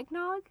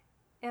eggnog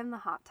and the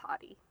hot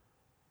toddy.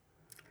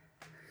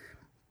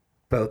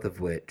 Both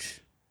of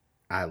which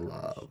I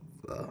love.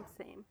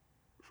 Same.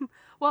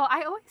 Well,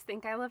 I always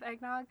think I love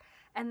eggnog,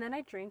 and then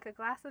I drink a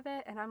glass of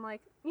it, and I'm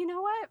like, you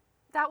know what?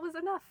 That was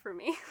enough for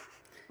me.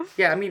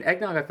 Yeah, I mean,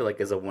 eggnog I feel like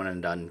is a one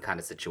and done kind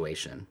of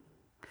situation.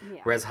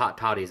 Yeah. Whereas hot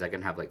toddies, I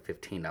can have like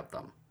 15 of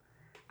them.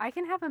 I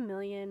can have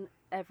 1,000,000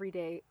 every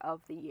day of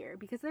the year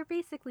because they're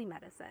basically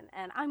medicine,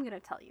 and I'm going to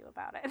tell you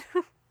about it.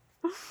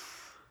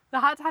 The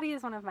hot toddy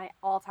is one of my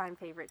all-time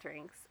favorite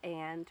drinks,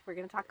 and we're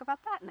going to talk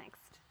about that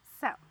next.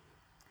 So,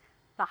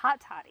 the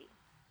hot toddy.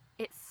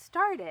 It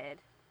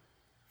started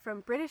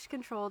from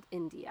British-controlled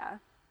India.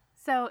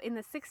 So in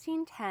the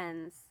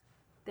 1610s,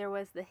 there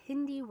was the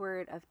Hindi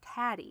word of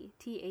taddy,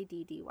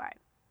 T-A-D-D-Y.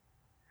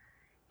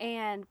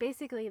 And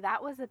basically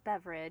that was a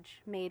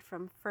beverage made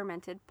from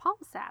fermented palm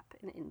sap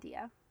in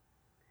India.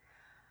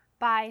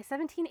 By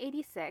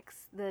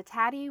 1786, the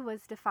taddy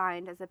was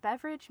defined as a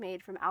beverage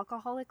made from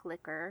alcoholic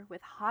liquor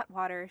with hot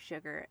water,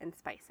 sugar, and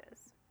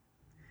spices.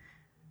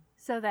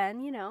 So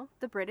then,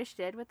 the British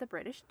did what the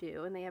British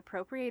do, and they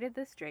appropriated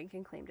this drink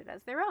and claimed it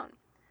as their own.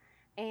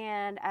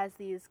 And as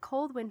these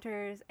cold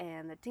winters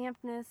and the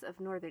dampness of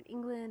northern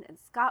England and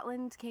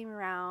Scotland came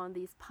around,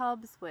 these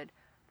pubs would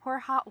pour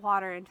hot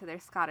water into their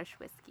Scottish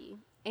whiskey.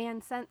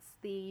 And since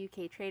the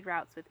UK trade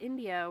routes with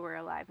India were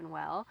alive and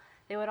well,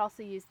 they would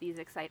also use these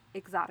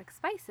exotic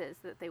spices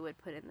that they would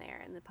put in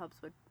there, and the pubs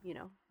would,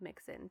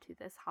 mix into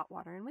this hot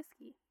water and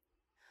whiskey.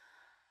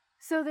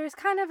 So there's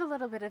kind of a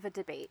little bit of a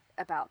debate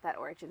about that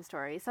origin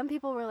story. Some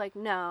people were like,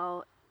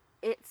 no,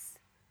 it's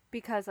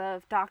because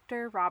of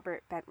Dr.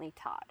 Robert Bentley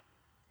Todd.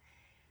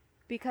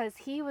 Because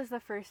he was the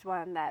first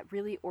one that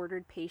really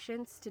ordered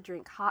patients to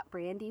drink hot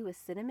brandy with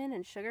cinnamon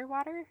and sugar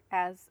water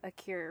as a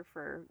cure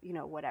for,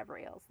 whatever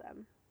ails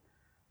them.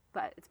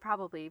 But it's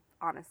probably,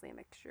 honestly, a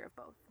mixture of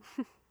both.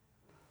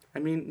 I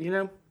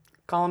mean,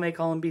 column A,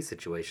 column B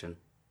situation.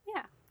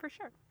 Yeah, for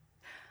sure.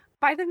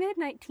 By the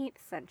mid-19th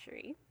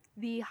century,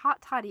 the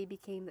hot toddy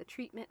became the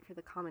treatment for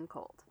the common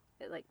cold.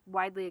 It,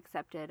 widely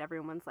accepted.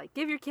 Everyone's like,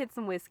 give your kids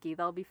some whiskey,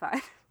 they'll be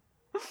fine.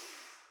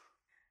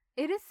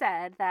 It is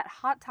said that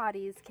hot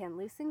toddies can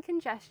loosen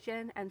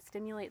congestion and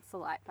stimulate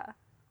saliva.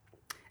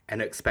 An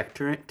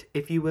expectorant,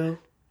 if you will.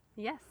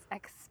 Yes.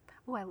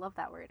 I love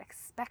that word,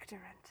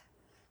 expectorant.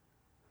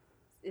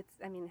 It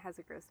has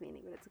a gross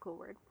meaning, but it's a cool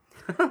word.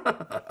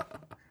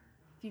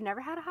 If you've never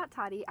had a hot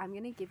toddy, I'm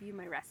going to give you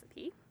my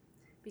recipe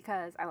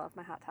because I love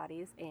my hot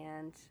toddies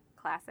and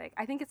classic.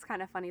 I think it's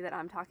kind of funny that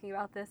I'm talking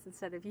about this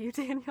instead of you,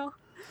 Daniel.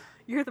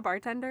 You're the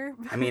bartender.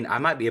 I mean, I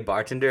might be a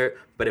bartender,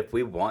 but if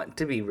we want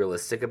to be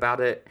realistic about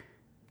it,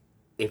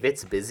 if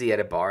it's busy at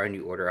a bar and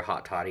you order a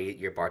hot toddy,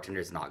 your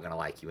bartender's not going to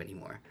like you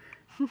anymore.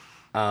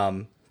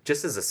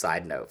 Just as a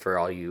side note, for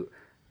all you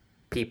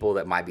people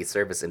that might be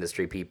service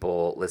industry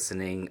people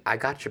listening, I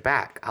got your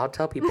back. I'll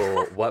tell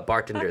people what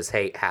bartenders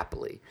hate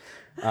happily.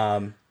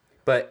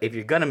 But if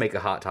you're going to make a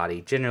hot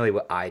toddy, generally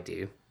what I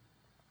do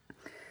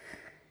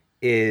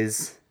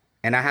is,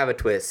 and I have a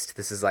twist,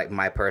 this is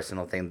my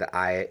personal thing that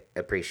I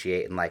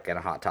appreciate and like in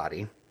a hot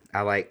toddy.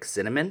 I like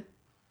cinnamon,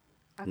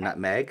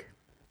 nutmeg,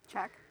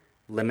 check,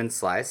 lemon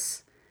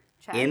slice.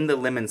 check. In the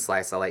lemon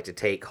slice, I like to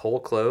take whole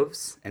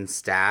cloves and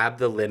stab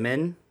the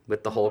lemon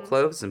with the whole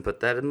cloves and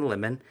put that in the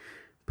lemon.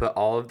 Put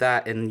all of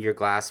that in your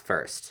glass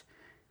first.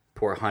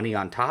 Pour honey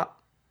on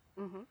top.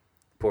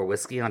 Pour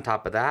whiskey on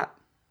top of that.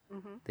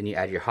 Then you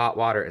add your hot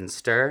water and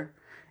stir.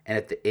 And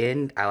at the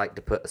end, I like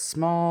to put a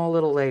small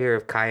little layer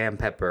of cayenne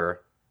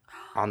pepper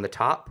on the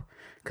top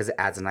because it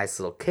adds a nice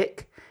little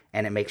kick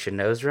and it makes your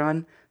nose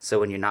run. So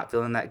when you're not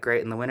feeling that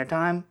great in the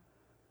wintertime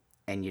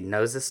and your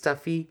nose is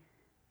stuffy,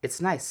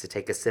 it's nice to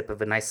take a sip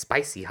of a nice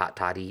spicy hot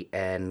toddy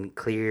and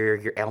clear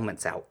your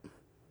ailments out.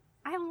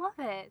 I love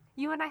it.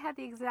 You and I had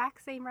the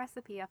exact same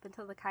recipe up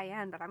until the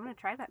cayenne, but I'm going to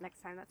try that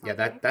next time.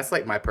 That's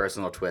my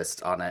personal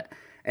twist on it.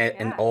 And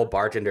an old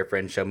bartender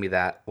friend showed me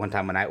that one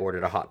time when I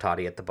ordered a hot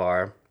toddy at the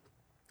bar.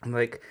 I'm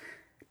like,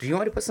 do you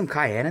want me to put some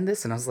cayenne in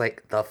this? And I was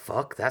like, the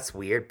fuck? That's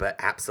weird, but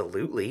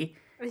absolutely.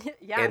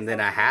 Yeah. And then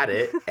I had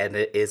it, and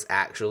it is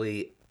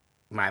actually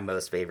my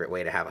most favorite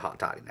way to have a hot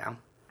toddy now.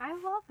 I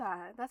love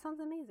that. That sounds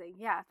amazing.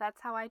 Yeah, that's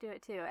how I do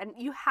it too. And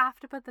you have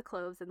to put the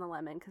cloves in the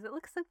lemon because it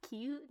looks so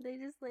cute. They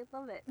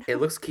love it. It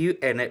looks cute,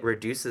 and it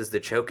reduces the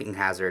choking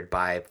hazard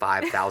by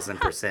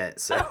 5,000%.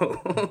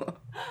 So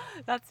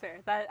that's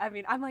fair.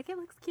 I'm like, it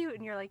looks cute,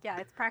 and you're like, yeah,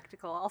 it's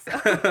practical also.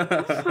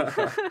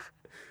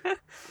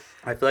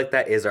 I feel like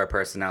that is our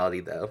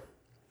personality, though.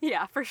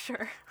 Yeah, for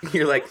sure.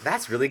 You're like,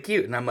 that's really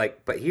cute. And I'm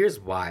like, but here's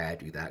why I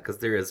do that, because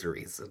there is a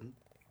reason.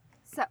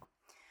 So,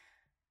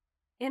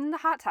 in the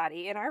hot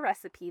toddy, in our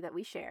recipe that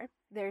we share,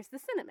 there's the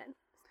cinnamon.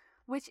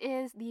 which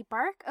is the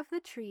bark of the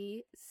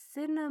tree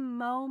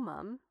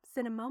cinnamomum.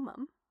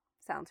 Cinnamomum.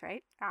 Sounds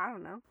right. I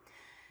don't know.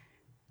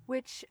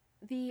 Which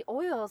the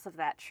oils of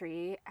that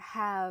tree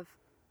have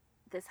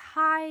this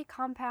high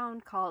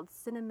compound called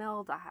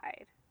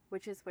cinnamaldehyde,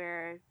 which is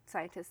where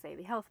scientists say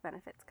the health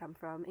benefits come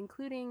from,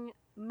 including,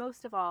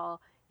 most of all,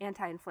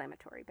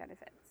 anti-inflammatory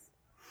benefits.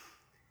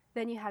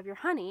 Then you have your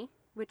honey,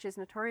 which is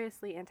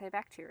notoriously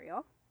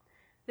antibacterial.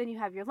 Then you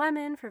have your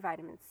lemon for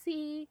vitamin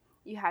C.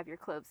 You have your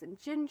cloves and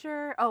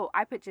ginger. Oh,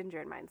 I put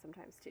ginger in mine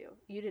sometimes too.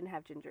 You didn't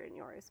have ginger in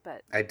yours,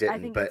 but I didn't. I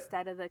think but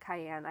instead of the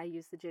cayenne, I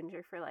use the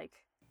ginger for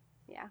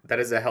yeah. That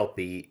is a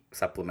healthy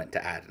supplement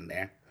to add in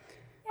there.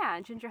 Yeah,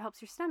 and ginger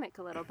helps your stomach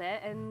a little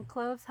bit, and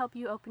cloves help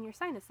you open your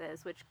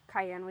sinuses, which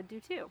cayenne would do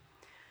too.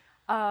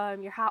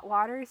 Your hot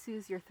water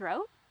soothes your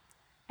throat.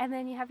 And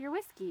then you have your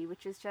whiskey,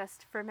 which is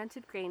just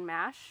fermented grain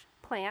mash,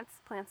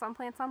 plants on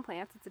plants on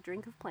plants. It's a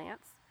drink of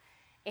plants.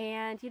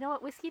 And you know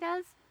what whiskey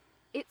does?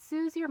 It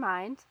soothes your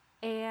mind,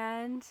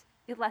 and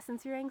it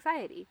lessens your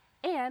anxiety.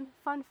 And,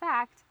 fun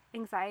fact,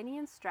 anxiety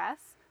and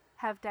stress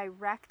have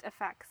direct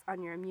effects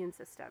on your immune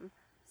system.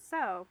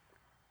 So,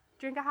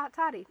 drink a hot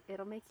toddy.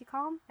 It'll make you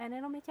calm, and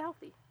it'll make you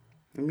healthy.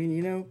 I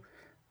mean,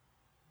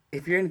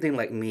 if you're anything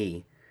like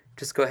me,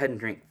 just go ahead and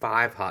drink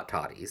 5 hot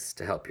toddies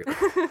to help your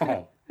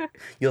calm.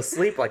 You'll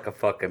sleep like a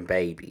fucking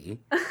baby.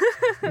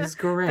 It's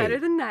great. Better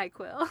than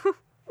NyQuil.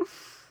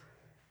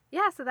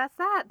 Yeah, so that's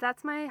that.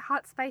 That's my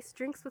hot spice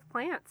drinks with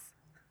plants.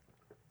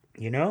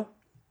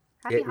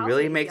 Happy it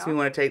really makes me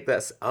want to take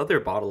this other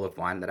bottle of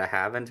wine that I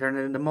have and turn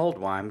it into mulled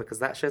wine, because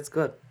that shit's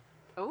good.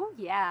 Oh,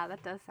 yeah,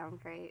 that does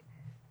sound great.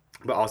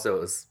 But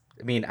also,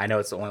 I know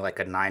it's only like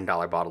a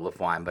 $9 bottle of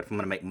wine, but if I'm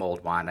going to make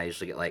mulled wine, I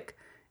usually get like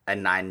a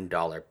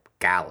 $9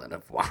 gallon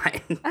of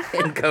wine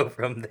and go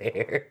from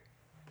there.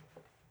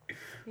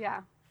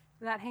 Yeah.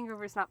 That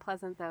hangover's not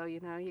pleasant, though, you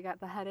got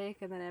the headache,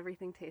 and then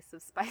everything tastes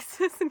of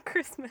spices and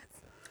Christmas.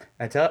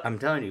 I'm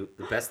telling you,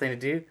 the best thing to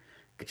do,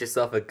 get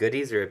yourself a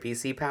Goodies or a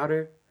BC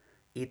powder,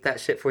 eat that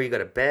shit before you go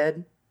to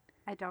bed.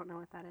 I don't know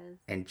what that is.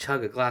 And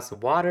chug a glass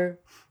of water,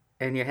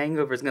 and your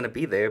hangover's going to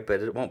be there, but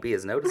it won't be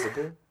as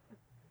noticeable.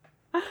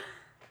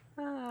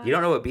 You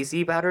don't know what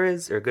BC powder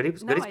is, or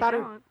Goodies powder? I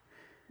don't.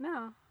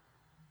 No.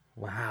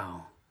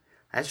 Wow.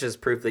 That's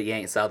just proof that you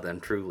ain't Southern,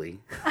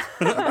 truly.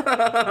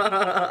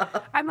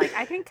 I'm like,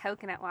 I drink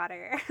coconut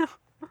water.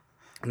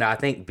 No, I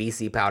think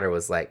BC powder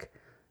was like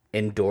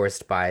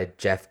endorsed by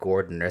Jeff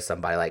Gordon or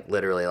somebody, like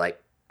literally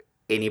like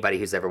anybody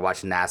who's ever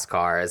watched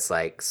NASCAR is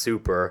like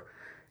super,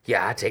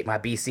 yeah, I take my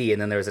BC.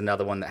 And then there was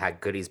another one that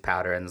had Goodies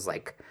powder, and it was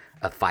like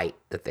a fight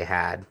that they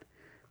had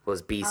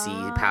was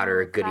BC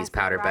powder or Goodies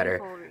powder better.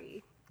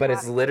 But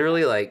it's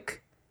literally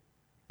like,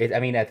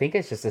 I think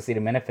it's just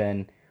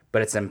acetaminophen,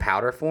 but it's in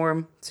powder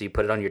form. So you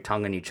put it on your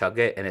tongue and you chug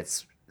it, and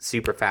it's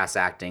super fast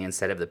acting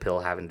instead of the pill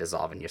having to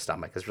dissolve in your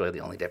stomach. Is really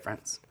the only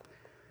difference.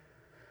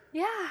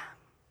 Yeah.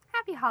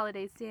 Happy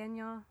holidays,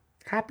 Daniel.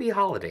 Happy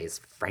holidays,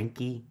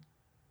 Frankie.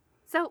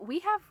 So we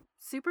have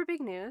super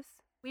big news.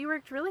 We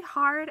worked really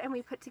hard, and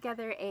we put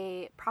together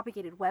a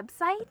propagated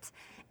website,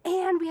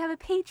 and we have a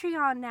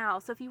Patreon now.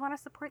 So if you want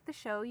to support the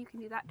show, you can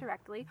do that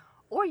directly,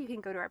 or you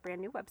can go to our brand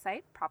new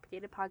website,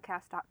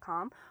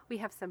 propagatedpodcast.com. We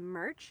have some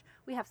merch,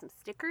 we have some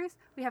stickers,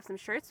 we have some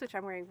shirts, which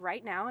I'm wearing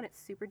right now, and it's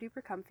super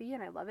duper comfy,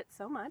 and I love it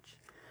so much.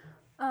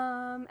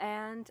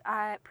 And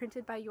I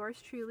printed by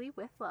yours truly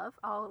with love.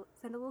 I'll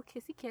send a little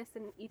kissy kiss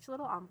in each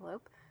little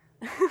envelope.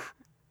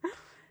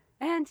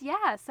 And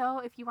yeah, so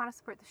if you want to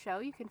support the show,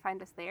 you can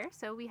find us there.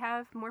 So we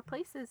have more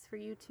places for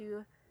you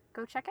to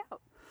go check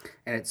out.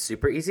 And it's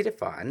super easy to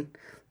find.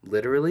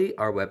 Literally,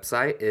 our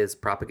website is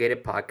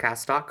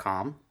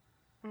propagatedpodcast.com.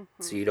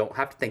 Mm-hmm. So you don't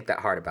have to think that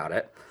hard about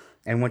it.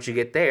 And once you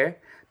get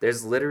there,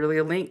 there's literally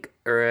a link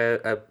or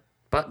a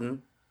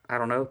button, I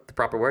don't know the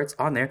proper words,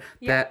 on there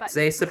that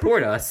say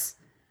support us.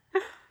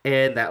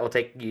 And that will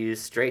take you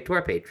straight to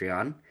our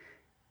Patreon.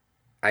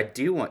 I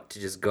do want to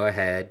just go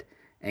ahead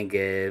and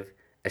give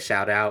a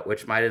shout out,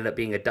 which might end up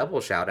being a double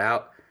shout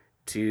out,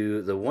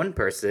 to the one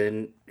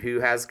person who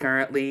has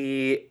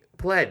currently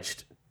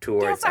pledged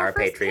towards our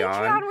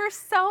Patreon. We're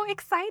so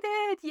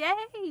excited.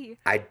 Yay.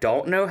 I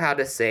don't know how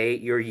to say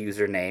your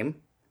username.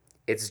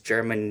 It's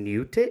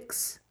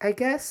Germanutics, I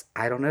guess.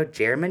 I don't know.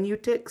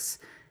 Germanutics.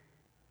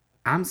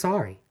 I'm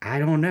sorry. I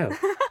don't know.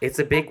 It's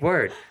a big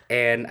word.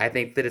 And I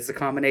think that it's a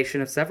combination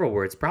of several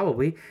words,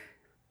 probably.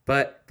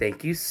 But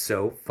thank you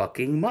so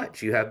fucking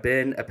much. You have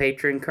been a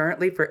patron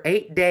currently for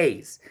 8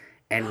 days.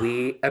 And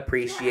we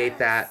appreciate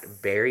that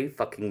very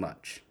fucking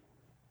much.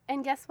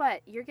 And guess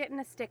what? You're getting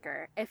a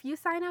sticker. If you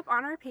sign up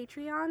on our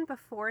Patreon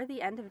before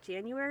the end of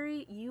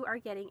January, you are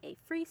getting a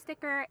free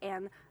sticker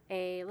and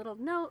a little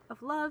note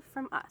of love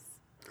from us.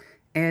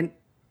 And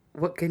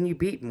what can you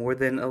beat more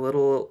than a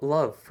little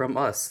love from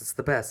us? It's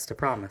the best, I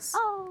promise.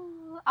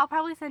 Oh, I'll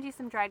probably send you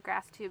some dried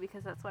grass too,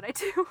 because that's what I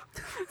do.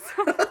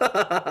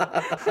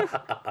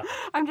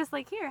 I'm just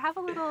like, here, have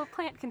a little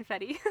plant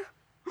confetti.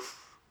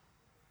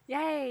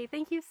 Yay,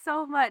 thank you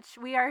so much.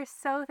 We are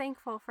so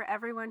thankful for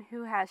everyone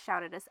who has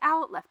shouted us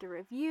out, left a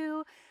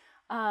review,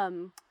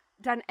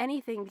 done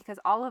anything, because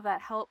all of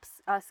that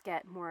helps us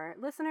get more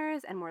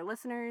listeners, and more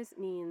listeners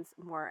means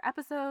more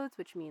episodes,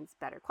 which means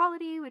better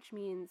quality, which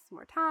means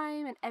more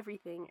time and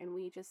everything. And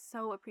we just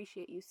so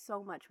appreciate you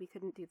so much. We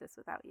couldn't do this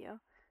without you.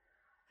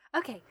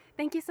 Okay,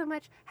 thank you so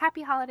much.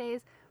 Happy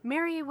holidays.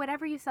 Merry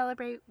whatever you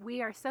celebrate.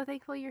 We are so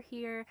thankful you're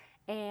here.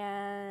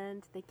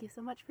 And thank you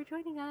so much for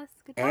joining us.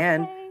 Goodbye.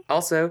 And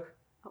also,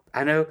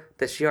 I know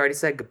that she already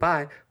said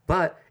goodbye,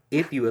 but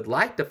if you would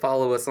like to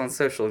follow us on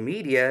social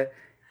media,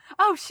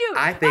 oh shoot!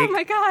 I think oh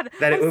my God.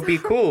 that it would be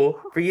cool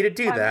for you to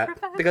do that,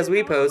 because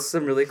we post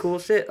some really cool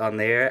shit on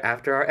there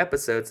after our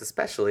episodes,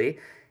 especially.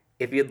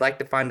 If you'd like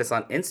to find us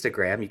on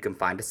Instagram, you can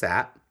find us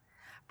at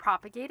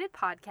Propagated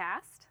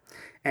Podcast.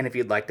 And if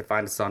you'd like to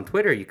find us on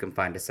Twitter, you can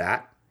find us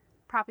at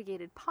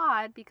Propagated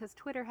Pod, because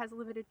Twitter has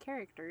limited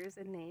characters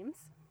and names.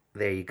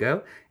 There you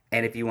go.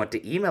 And if you want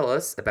to email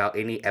us about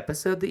any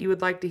episode that you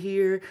would like to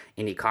hear,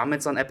 any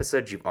comments on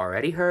episodes you've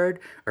already heard,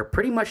 or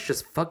pretty much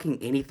just fucking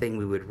anything,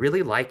 we would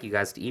really like you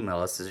guys to email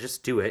us, so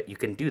just do it. You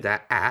can do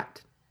that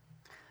at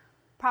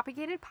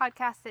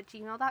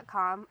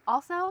propagatedpodcast@gmail.com.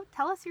 Also,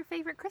 tell us your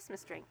favorite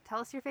Christmas drink. Tell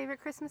us your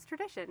favorite Christmas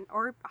tradition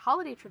or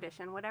holiday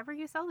tradition, whatever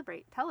you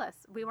celebrate. Tell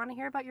us. We want to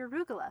hear about your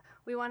arugula.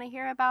 We want to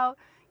hear about,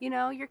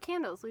 your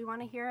candles. We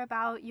want to hear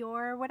about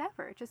your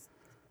whatever. Just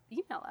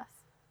email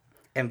us.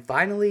 And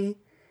finally,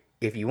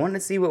 if you want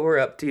to see what we're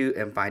up to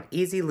and find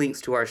easy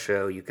links to our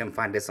show, you can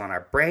find us on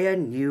our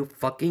brand new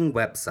fucking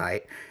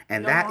website.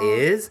 And that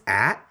is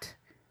at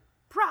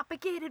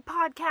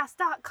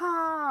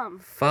propagatedpodcast.com.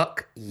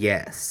 Fuck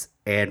yes.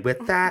 And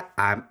with that,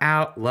 I'm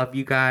out. Love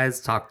you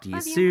guys. Talk to you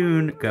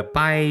soon.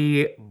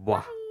 Goodbye.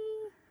 Bye.